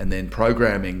and then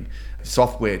programming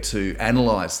software to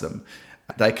analyze them,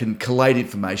 they can collate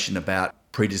information about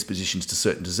predispositions to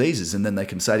certain diseases, and then they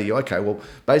can say to you, okay, well,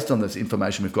 based on this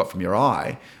information we've got from your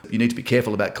eye, you need to be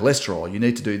careful about cholesterol, you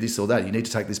need to do this or that, you need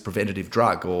to take this preventative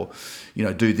drug, or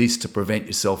do this to prevent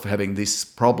yourself having this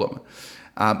problem.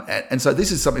 And so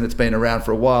this is something that's been around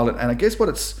for a while, and I guess what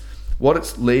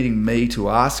it's leading me to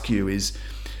ask you is,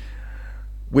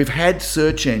 we've had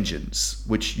search engines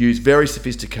which use very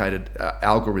sophisticated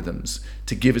algorithms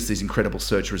to give us these incredible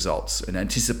search results and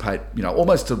anticipate,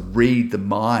 almost to read the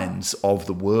minds of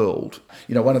the world.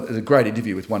 There's a great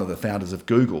interview with one of the founders of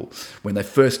Google when they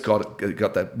first got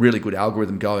that really good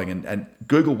algorithm going, and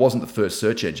Google wasn't the first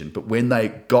search engine, but when they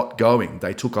got going,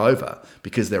 they took over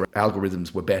because their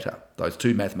algorithms were better. Those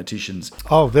two mathematicians.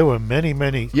 Oh, there were many.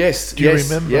 Yes. Do you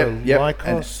remember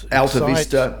Lycos, Alta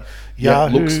Vista?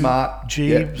 Yahoo, LookSmart,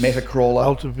 Jeeves, Metacrawler,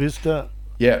 Alta Vista.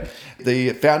 Yeah,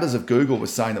 the founders of Google were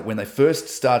saying that when they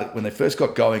first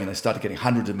got going and they started getting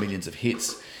hundreds of millions of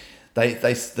hits,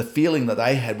 the feeling that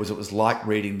they had was it was like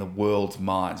reading the world's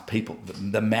minds,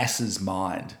 the masses'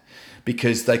 mind,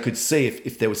 because they could see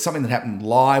if there was something that happened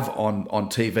live on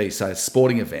TV, say a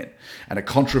sporting event, and a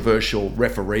controversial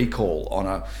referee call on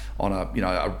a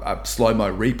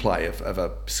slow-mo replay of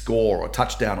a score or a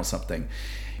touchdown or something.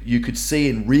 You could see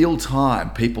in real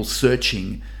time people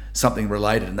searching something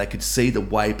related, and they could see the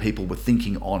way people were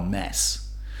thinking en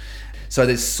masse. So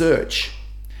there's search,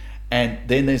 and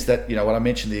then there's that, what I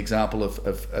mentioned, the example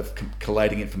of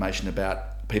collating information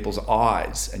about people's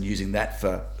eyes and using that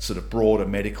for sort of broader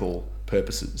medical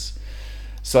purposes.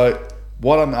 So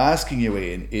what I'm asking you,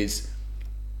 Ian, is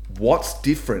what's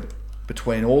different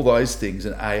between all those things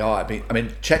and AI? I mean,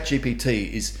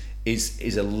 ChatGPT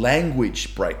is a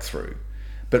language breakthrough,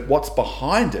 but what's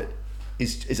behind it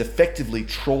is effectively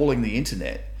trawling the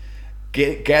internet,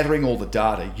 gathering all the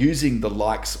data, using the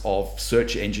likes of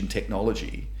search engine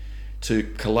technology to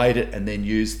collate it, and then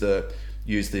use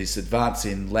this advance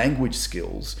in language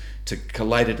skills to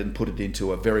collate it and put it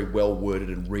into a very well worded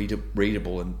and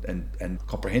readable and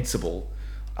comprehensible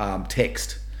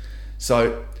text.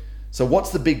 So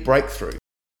what's the big breakthrough?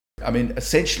 I mean,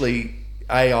 essentially,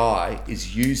 AI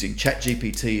is using,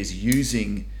 ChatGPT is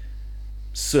using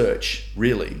search,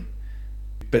 really,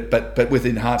 but with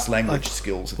enhanced language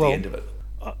skills at the end of it.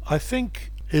 I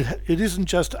think it isn't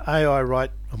just AI,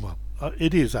 right? Well,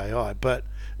 it is AI, but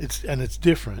it's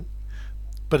different.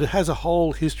 But it has a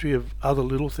whole history of other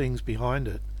little things behind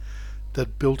it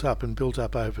that built up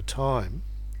over time.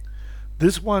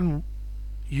 This one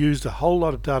used a whole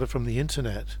lot of data from the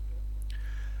internet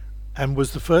and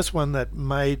was the first one that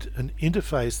made an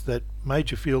interface that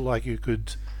made you feel like you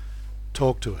could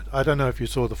talk to it. I don't know if you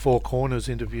saw the Four Corners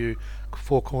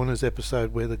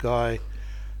episode where the guy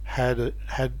had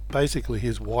basically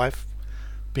his wife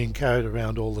being carried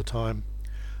around all the time.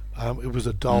 It was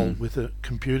a doll with a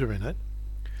computer in it,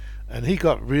 and he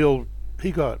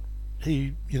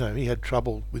had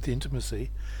trouble with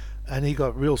intimacy, and he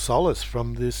got real solace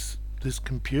from this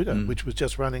computer, which was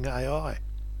just running AI.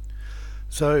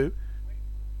 So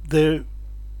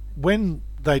when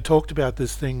they talked about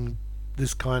this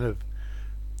kind of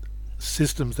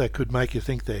systems that could make you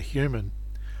think they're human,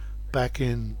 back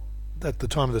at the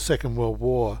time of the Second World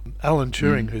War, Alan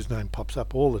Turing, whose name pops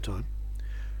up all the time,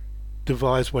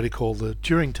 devised what he called the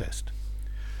Turing test,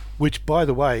 which, by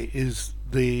the way, is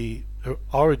the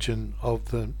origin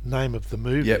of the name of the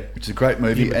movie. Yep, which is a great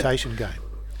movie. Imitation Game.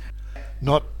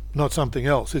 Not something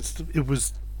else. It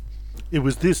was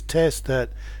this test that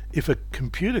if a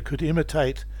computer could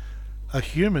imitate a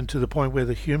human to the point where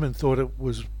the human thought it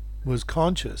was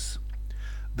conscious,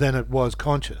 then it was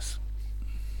conscious.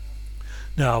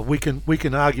 Now we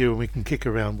can argue and we can kick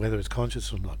around whether it's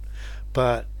conscious or not,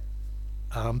 but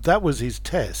that was his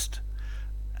test.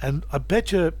 And I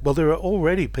bet you, well, there are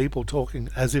already people talking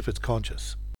as if it's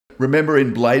conscious. Remember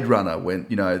in Blade Runner when,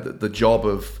 the job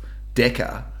of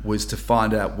Decker was to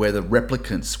find out whether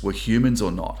replicants were humans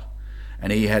or not.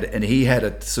 And he had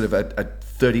a sort of a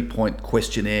 30-point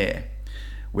questionnaire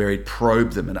where he'd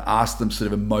probe them and ask them sort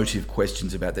of emotive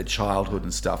questions about their childhood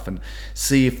and stuff and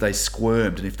see if they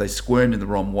squirmed. And if they squirmed in the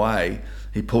wrong way,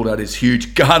 he pulled out his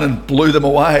huge gun and blew them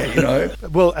away,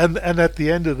 Well, and at the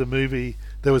end of the movie,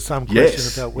 there was some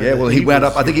question about whether... Yeah, well, he wound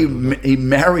up... I think he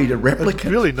married a replicant. It's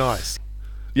really nice.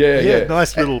 Yeah.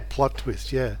 Nice little plot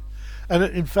twist, yeah. And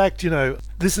in fact,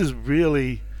 this is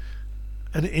really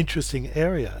an interesting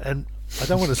area. And I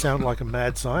don't want to sound like a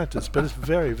mad scientist, but it's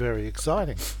very, very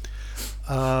exciting.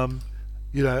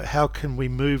 How can we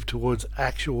move towards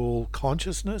actual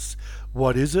consciousness?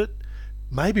 What is it?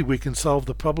 Maybe we can solve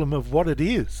the problem of what it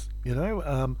is.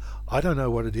 I don't know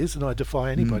what it is, and I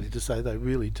defy anybody to say they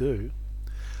really do.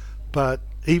 But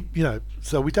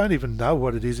so we don't even know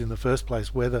what it is in the first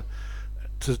place. Whether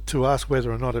to ask whether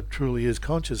or not it truly is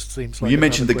conscious seems like... You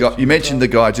mentioned the guy. You mentioned the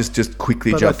guy. Just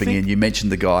quickly jumping in. You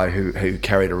mentioned the guy who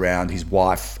carried around his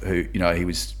wife. Who he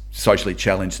was socially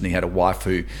challenged, and he had a wife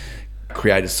who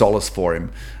created solace for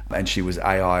him, and she was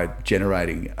AI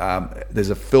generating. There's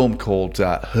a film called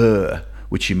Her,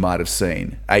 which you might have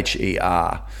seen.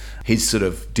 Her. His sort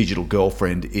of digital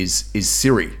girlfriend is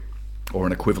Siri, or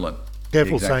an equivalent.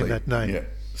 Careful saying that name. Yeah,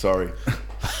 sorry.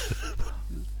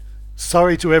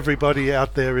 Sorry to everybody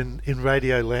out there in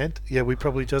Radio Land. Yeah, we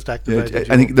probably just activated.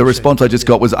 I think the response I just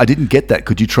got was, "I didn't get that.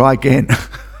 Could you try again?"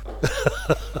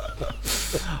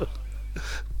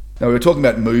 Now, we were talking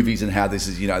about movies and how this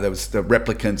is, there was the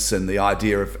replicants and the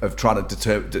idea of trying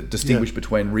to distinguish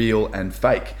between real and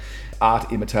fake.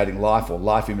 Art imitating life, or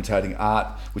life imitating art,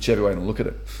 whichever way you look at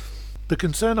it. The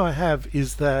concern I have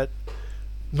is that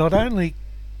not only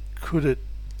could it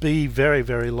be very,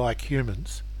 very like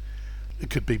humans, it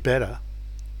could be better.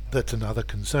 That's another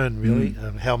concern, really.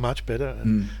 How much better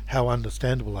and how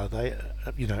understandable are they,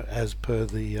 as per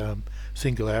the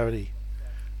singularity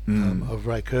of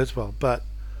Ray Kurzweil. But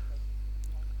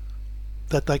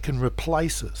that they can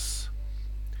replace us.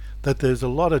 That there's a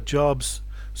lot of jobs.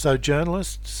 So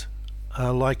journalists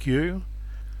like you,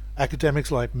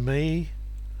 academics like me,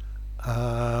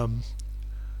 a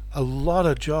lot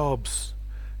of jobs,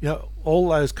 all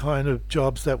those kind of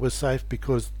jobs that were safe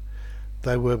because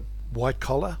they were white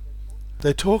collar.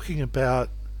 They're talking about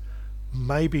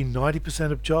maybe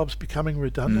 90% of jobs becoming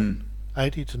redundant,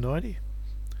 80 to 90.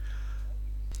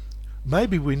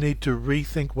 maybe we need to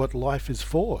rethink what life is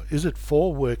for. Is it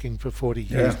for working for 40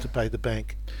 years to pay the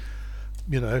bank?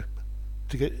 To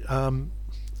get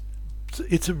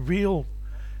it's a real.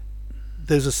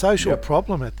 There's a social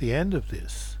problem at the end of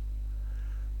this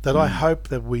that I hope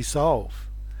that we solve.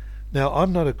 Now,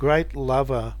 I'm not a great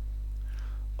lover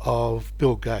of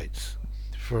Bill Gates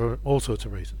for all sorts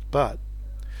of reasons, but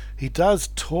he does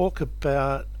talk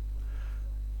about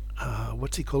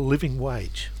what's he called, living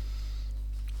wage.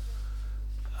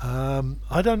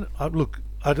 I don't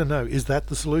know. Is that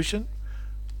the solution?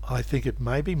 I think it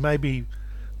may be. Maybe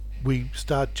we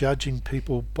start judging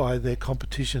people by their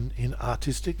competition in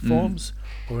artistic forms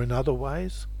or in other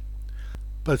ways.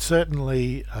 But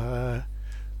certainly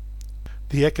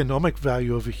the economic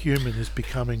value of a human is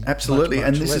becoming absolutely, much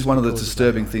and this less is one of the because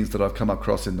disturbing things that I've come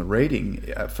across in the reading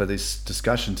for this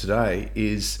discussion today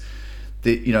is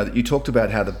that you talked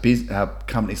about how how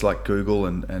companies like Google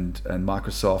and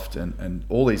Microsoft and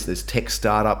all these, there's tech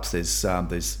startups,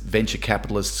 there's venture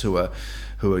capitalists who are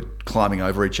climbing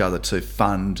over each other to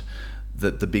fund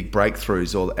the big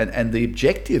breakthroughs, and the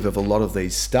objective of a lot of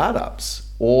these startups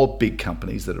or big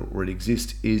companies that already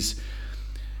exist is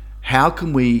how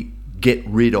can we get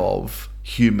rid of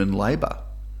human labor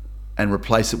and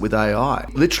replace it with AI.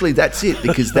 Literally, that's it,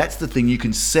 because that's the thing you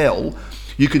can sell.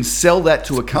 You can sell that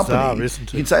to a company. Bizarre, isn't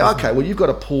it? You can say, okay, well, you've got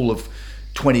a pool of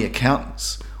 20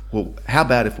 accountants. Well, how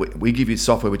about if we give you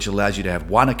software which allows you to have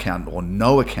one accountant or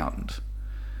no accountant?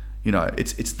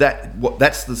 It's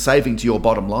that's the saving to your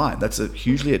bottom line. That's a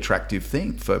hugely attractive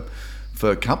thing for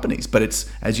companies, but it's,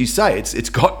 as you say, it's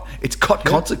got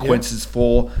consequences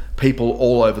for people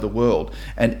all over the world.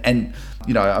 And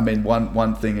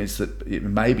one thing is that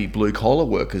maybe blue collar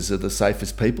workers are the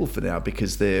safest people for now,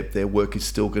 because their work is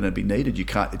still going to be needed.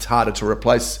 It's harder to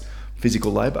replace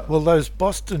physical labor. Well, those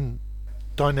Boston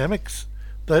Dynamics,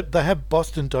 they have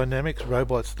Boston Dynamics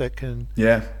robots that can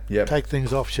take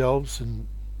things off shelves and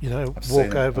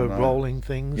walk over rolling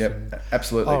things. Yep,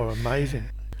 absolutely. Oh, amazing.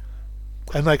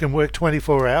 And they can work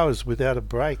 24 hours without a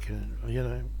break,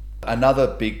 Another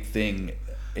big thing,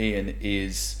 Ian,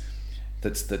 is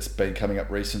that's been coming up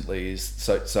recently is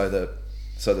so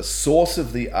the source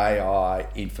of the AI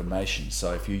information.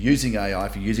 So if you're using AI,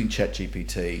 if you're using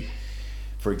ChatGPT,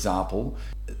 for example,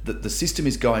 the system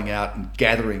is going out and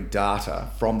gathering data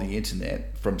from the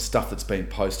internet, from stuff that's been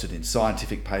posted in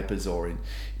scientific papers or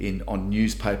on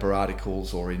newspaper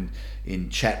articles or in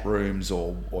chat rooms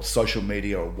or social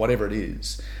media or whatever it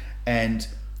is. And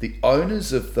the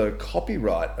owners of the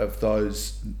copyright of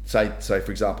those, say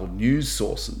for example, news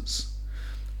sources,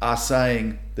 are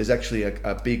saying there's actually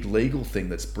a big legal thing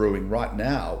that's brewing right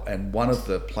now. And one of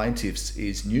the plaintiffs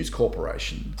is News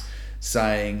Corporation,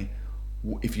 saying,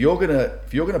 if you're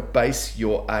gonna base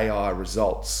your AI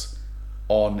results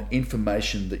on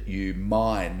information that you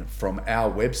mine from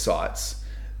our websites,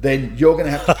 then you're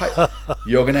gonna have to pay.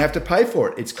 You're gonna have to pay for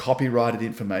it. It's copyrighted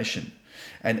information,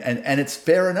 and it's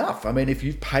fair enough. I mean, if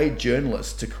you've paid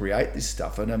journalists to create this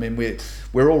stuff, and I mean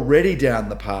we're already down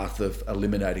the path of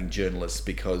eliminating journalists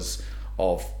because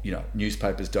of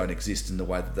newspapers don't exist in the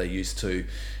way that they used to.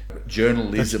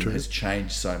 Journalism has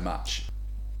changed so much.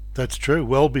 That's true.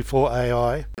 Well before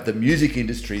AI, the music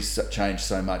industry's changed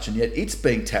so much, and yet it's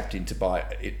being tapped by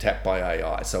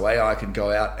AI. So AI can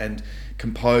go out and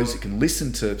compose. It can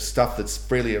listen to stuff that's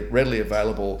readily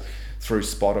available through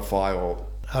Spotify or.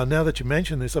 Now that you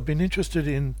mention this, I've been interested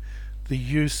in the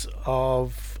use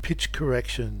of pitch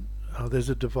correction. There's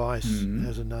a device,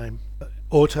 has a name,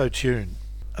 auto-tune.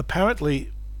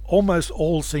 Apparently, almost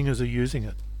all singers are using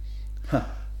it. Huh.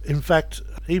 In fact,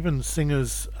 even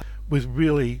singers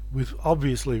with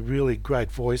obviously really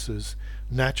great voices,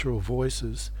 natural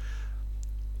voices,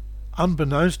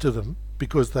 unbeknownst to them,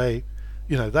 because they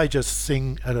just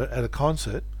sing at a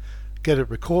concert, get it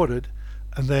recorded,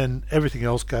 and then everything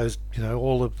else goes,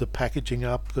 all of the packaging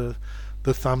up, the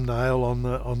thumbnail on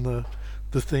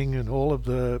the thing, and all of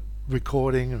the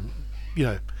recording, and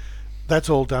that's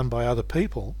all done by other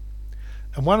people.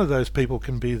 And one of those people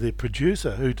can be the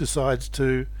producer who decides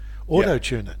to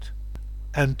auto-tune it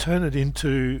and turn it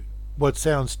into what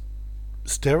sounds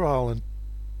sterile and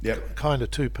kind of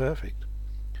too perfect.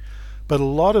 But a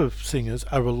lot of singers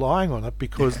are relying on it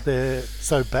because they're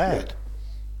so bad.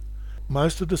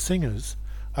 Most of the singers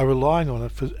are relying on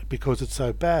it because it's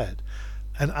so bad.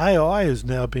 And AI is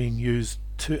now being used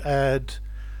to add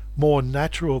more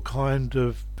natural kind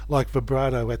of, like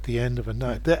vibrato at the end of a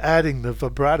note. They're adding the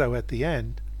vibrato at the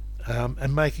end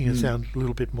and making it sound a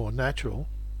little bit more natural.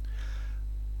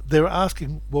 They're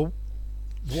asking, well,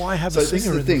 why have a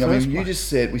singer in the first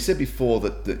place? We said before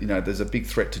that there's a big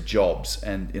threat to jobs,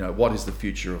 and what is the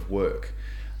future of work?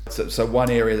 So one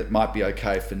area that might be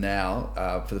okay for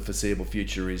now, for the foreseeable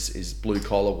future, is blue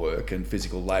collar work and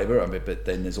physical labour. I mean, but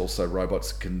then there's also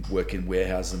robots that can work in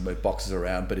warehouses and move boxes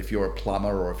around. But if you're a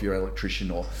plumber or if you're an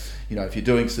electrician, or if you're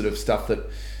doing sort of stuff that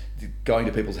going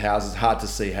to people's houses, hard to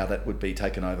see how that would be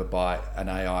taken over by an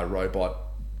AI robot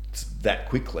that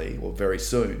quickly or very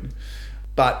soon.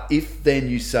 But if then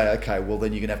you say, okay, well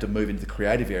then you're going to have to move into the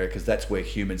creative area, because that's where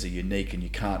humans are unique, and you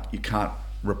can't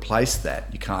replace that.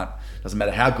 You can't. Doesn't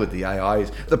matter how good the AI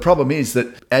is. The problem is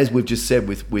that, as we've just said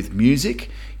with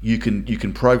music, you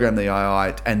can program the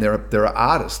AI, and there are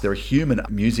artists, there are human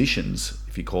musicians,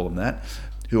 if you call them that,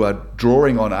 who are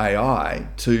drawing on AI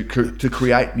to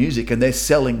create music, and they're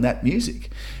selling that music.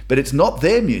 But it's not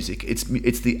their music. It's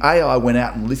the AI went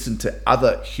out and listened to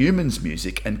other humans'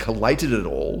 music and collated it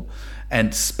all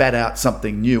and spat out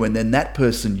something new, and then that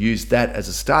person used that as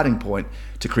a starting point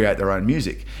to create their own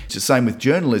music. It's the same with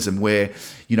journalism, where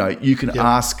you can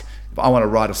ask, I want to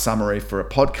write a summary for a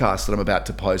podcast that I'm about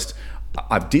to post.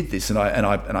 I did this and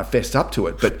I fessed up to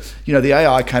it, but the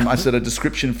AI came. I said a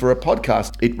description for a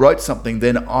podcast. It wrote something.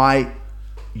 Then I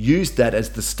used that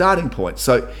as the starting point.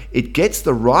 So it gets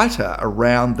the writer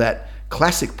around that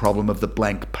classic problem of the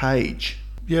blank page.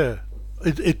 Yeah,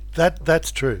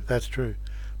 that's true. That's true.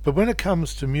 But when it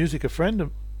comes to music,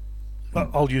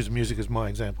 I'll use music as my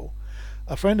example.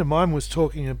 A friend of mine was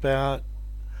talking about,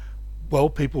 well,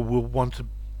 people will want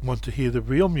to hear the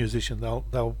real musician.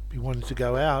 They'll be wanting to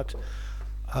go out,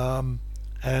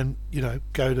 and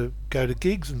go to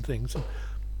gigs and things. And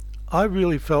I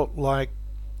really felt like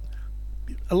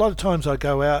a lot of times I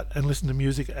go out and listen to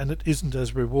music, and it isn't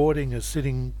as rewarding as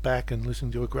sitting back and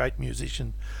listening to a great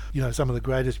musician. Some of the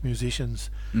greatest musicians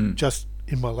just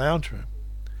in my lounge room.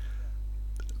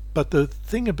 But the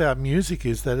thing about music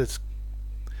is that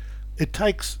it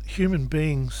takes human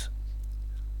beings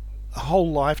a whole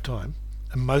lifetime,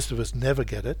 and most of us never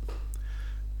get it,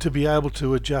 to be able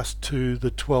to adjust to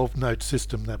the 12-note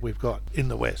system that we've got in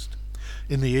the West.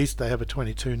 In the East, they have a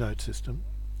 22-note system.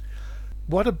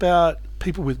 What about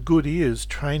people with good ears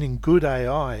training good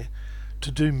AI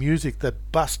to do music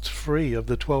that busts free of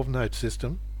the 12-note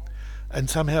system and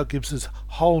somehow gives us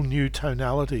whole new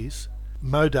tonalities,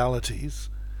 modalities,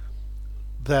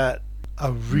 that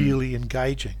are really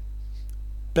engaging,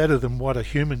 better than what a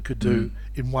human could do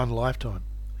in one lifetime?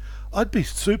 I'd be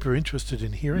super interested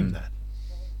in hearing that.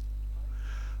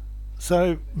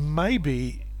 So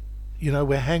maybe,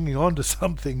 we're hanging on to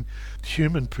something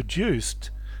human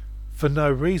produced for no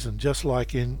reason, just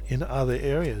like in other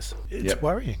areas. It's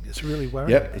worrying. It's really worrying.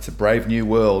 Yep, it's a brave new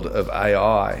world of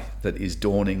AI that is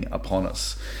dawning upon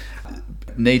us.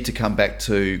 Need to come back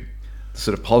to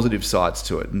sort of positive sides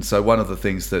to it. And so one of the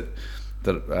things that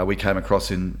we came across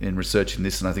in researching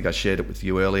this, and I think I shared it with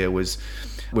you earlier, was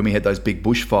when we had those big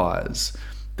bushfires.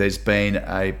 There's been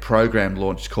a program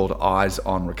launched called Eyes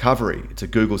on Recovery. It's a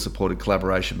Google-supported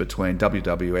collaboration between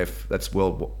WWF, that's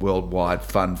Worldwide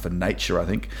Fund for Nature, I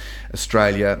think,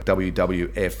 Australia,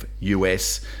 WWF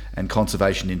US, and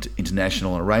Conservation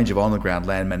International, and a range of on-the-ground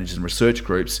land managers and research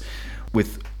groups,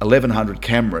 with 1,100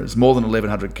 cameras, more than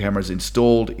 1,100 cameras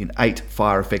installed in 8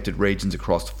 fire-affected regions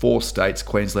across 4 states,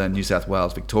 Queensland, New South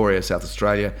Wales, Victoria, South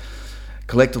Australia.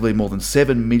 Collectively, more than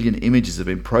 7 million images have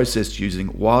been processed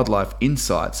using wildlife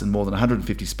insights, and more than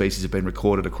 150 species have been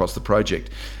recorded across the project.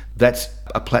 That's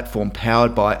a platform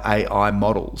powered by AI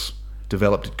models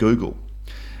developed at Google,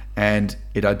 and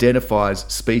it identifies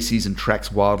species and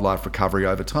tracks wildlife recovery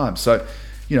over time. So,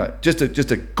 just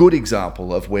a good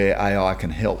example of where AI can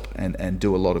help and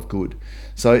do a lot of good.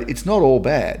 So it's not all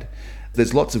bad.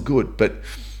 There's lots of good, but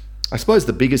I suppose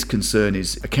the biggest concern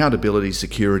is accountability,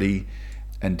 security,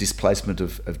 and displacement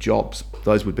of jobs.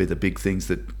 Those would be the big things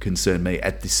that concern me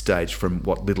at this stage from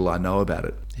what little I know about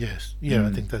it. Yes. Yeah,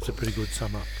 I think that's a pretty good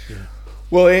sum up. Yeah.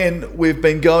 Well, Ian, we've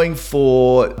been going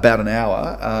for about an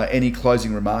hour. Any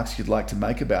closing remarks you'd like to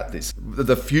make about this?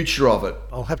 The future of it?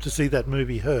 I'll have to see that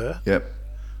movie, Her. Yep.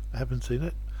 I haven't seen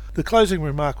it. The closing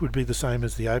remark would be the same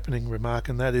as the opening remark,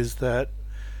 and that is that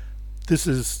this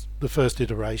is the first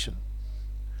iteration.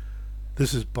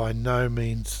 This is by no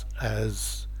means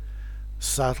as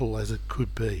subtle as it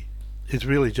could be. It's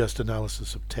really just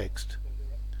analysis of text.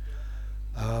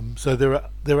 So there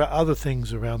are other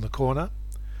things around the corner.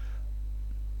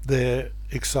 They're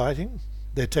exciting.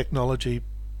 They're technology,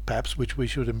 perhaps, which we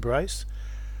should embrace,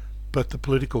 but the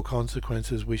political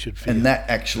consequences we should fear. And that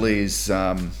actually is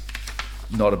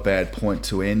not a bad point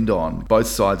to end on. Both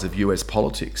sides of US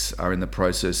politics are in the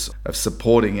process of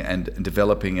supporting and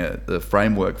developing the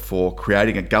framework for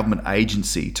creating a government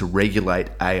agency to regulate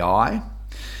AI.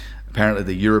 Apparently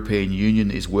the European Union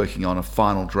is working on a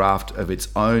final draft of its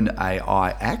own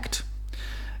AI Act.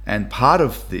 And part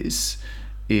of this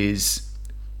is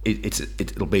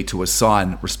it'll be to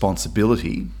assign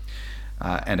responsibility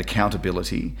and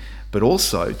accountability, but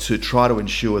also to try to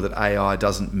ensure that AI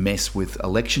doesn't mess with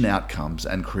election outcomes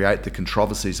and create the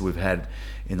controversies we've had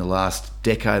in the last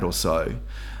decade or so,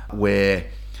 where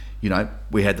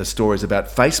we had the stories about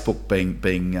Facebook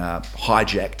being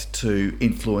hijacked to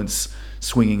influence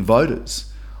swinging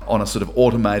voters on a sort of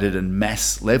automated and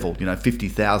mass level,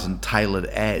 50,000 tailored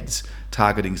ads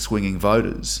targeting swinging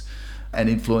voters and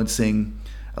influencing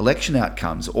election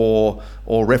outcomes or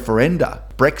referenda.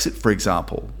 Brexit, for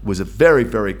example, was a very,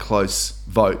 very close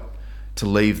vote to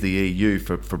leave the EU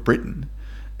for Britain,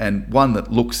 and one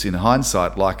that looks in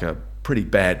hindsight like a pretty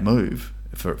bad move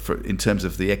for in terms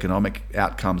of the economic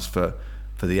outcomes for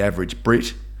the average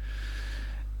Brit.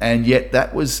 And yet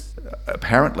that was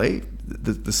apparently,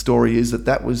 the story is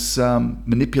that was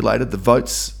manipulated. The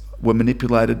votes were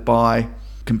manipulated by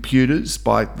computers,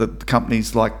 by the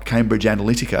companies like Cambridge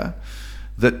Analytica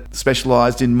that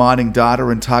specialised in mining data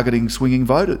and targeting swinging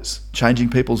voters, changing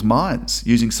people's minds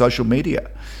using social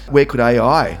media. Where could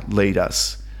AI lead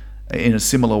us in a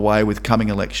similar way with coming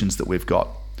elections that we've got?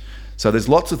 So there's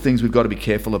lots of things we've got to be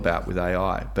careful about with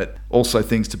AI, but also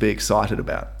things to be excited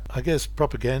about. I guess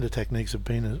propaganda techniques have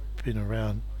been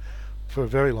around for a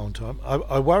very long time.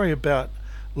 I worry about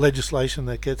legislation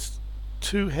that gets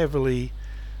too heavily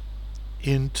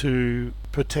into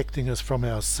protecting us from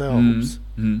ourselves,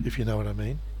 if you know what I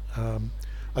mean.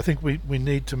 I think we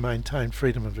need to maintain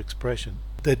freedom of expression.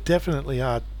 There definitely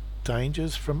are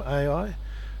dangers from AI,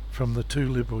 from the too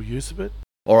liberal use of it.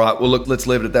 All right, well, look, let's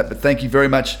leave it at that. But thank you very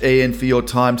much, Ian, for your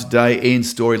time today. Ian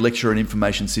Storey, lecturer in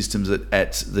information systems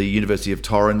at the University of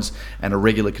Torrens and a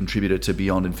regular contributor to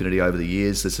Beyond Infinity over the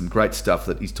years. There's some great stuff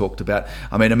that he's talked about.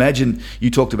 I mean, imagine you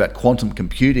talked about quantum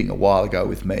computing a while ago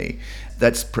with me.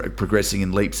 That's progressing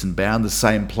in leaps and bounds. The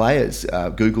same players.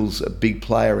 Google's a big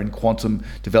player in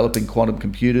developing quantum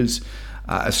computers.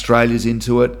 Australia's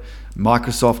into it.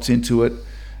 Microsoft's into it.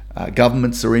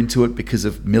 Governments are into it because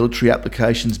of military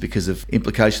applications, because of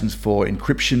implications for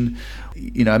encryption.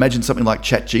 Imagine something like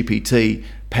ChatGPT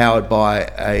powered by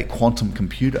a quantum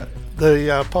computer.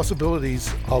 The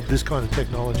possibilities of this kind of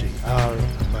technology are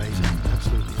amazing,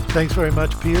 absolutely. Thanks very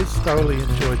much, Piers. Thoroughly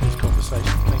enjoyed this conversation.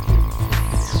 Thank you.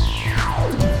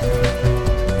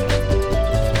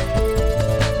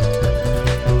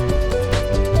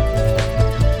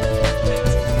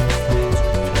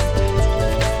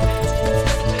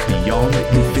 Beyond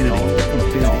Infinity.